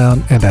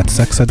GaySlutClown and at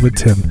Sex Ed with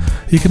Tim.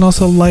 You can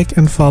also like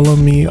and follow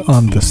me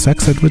on the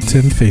Sex Ed with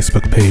Tim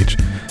Facebook page.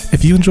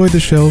 If you enjoyed the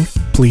show,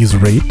 please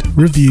rate,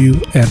 review,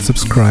 and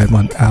subscribe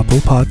on Apple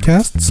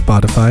Podcasts,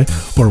 Spotify,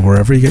 or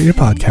wherever you get your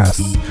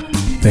podcasts.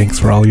 Thanks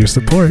for all your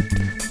support,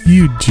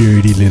 you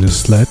dirty little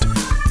slut.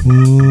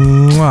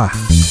 Mwah.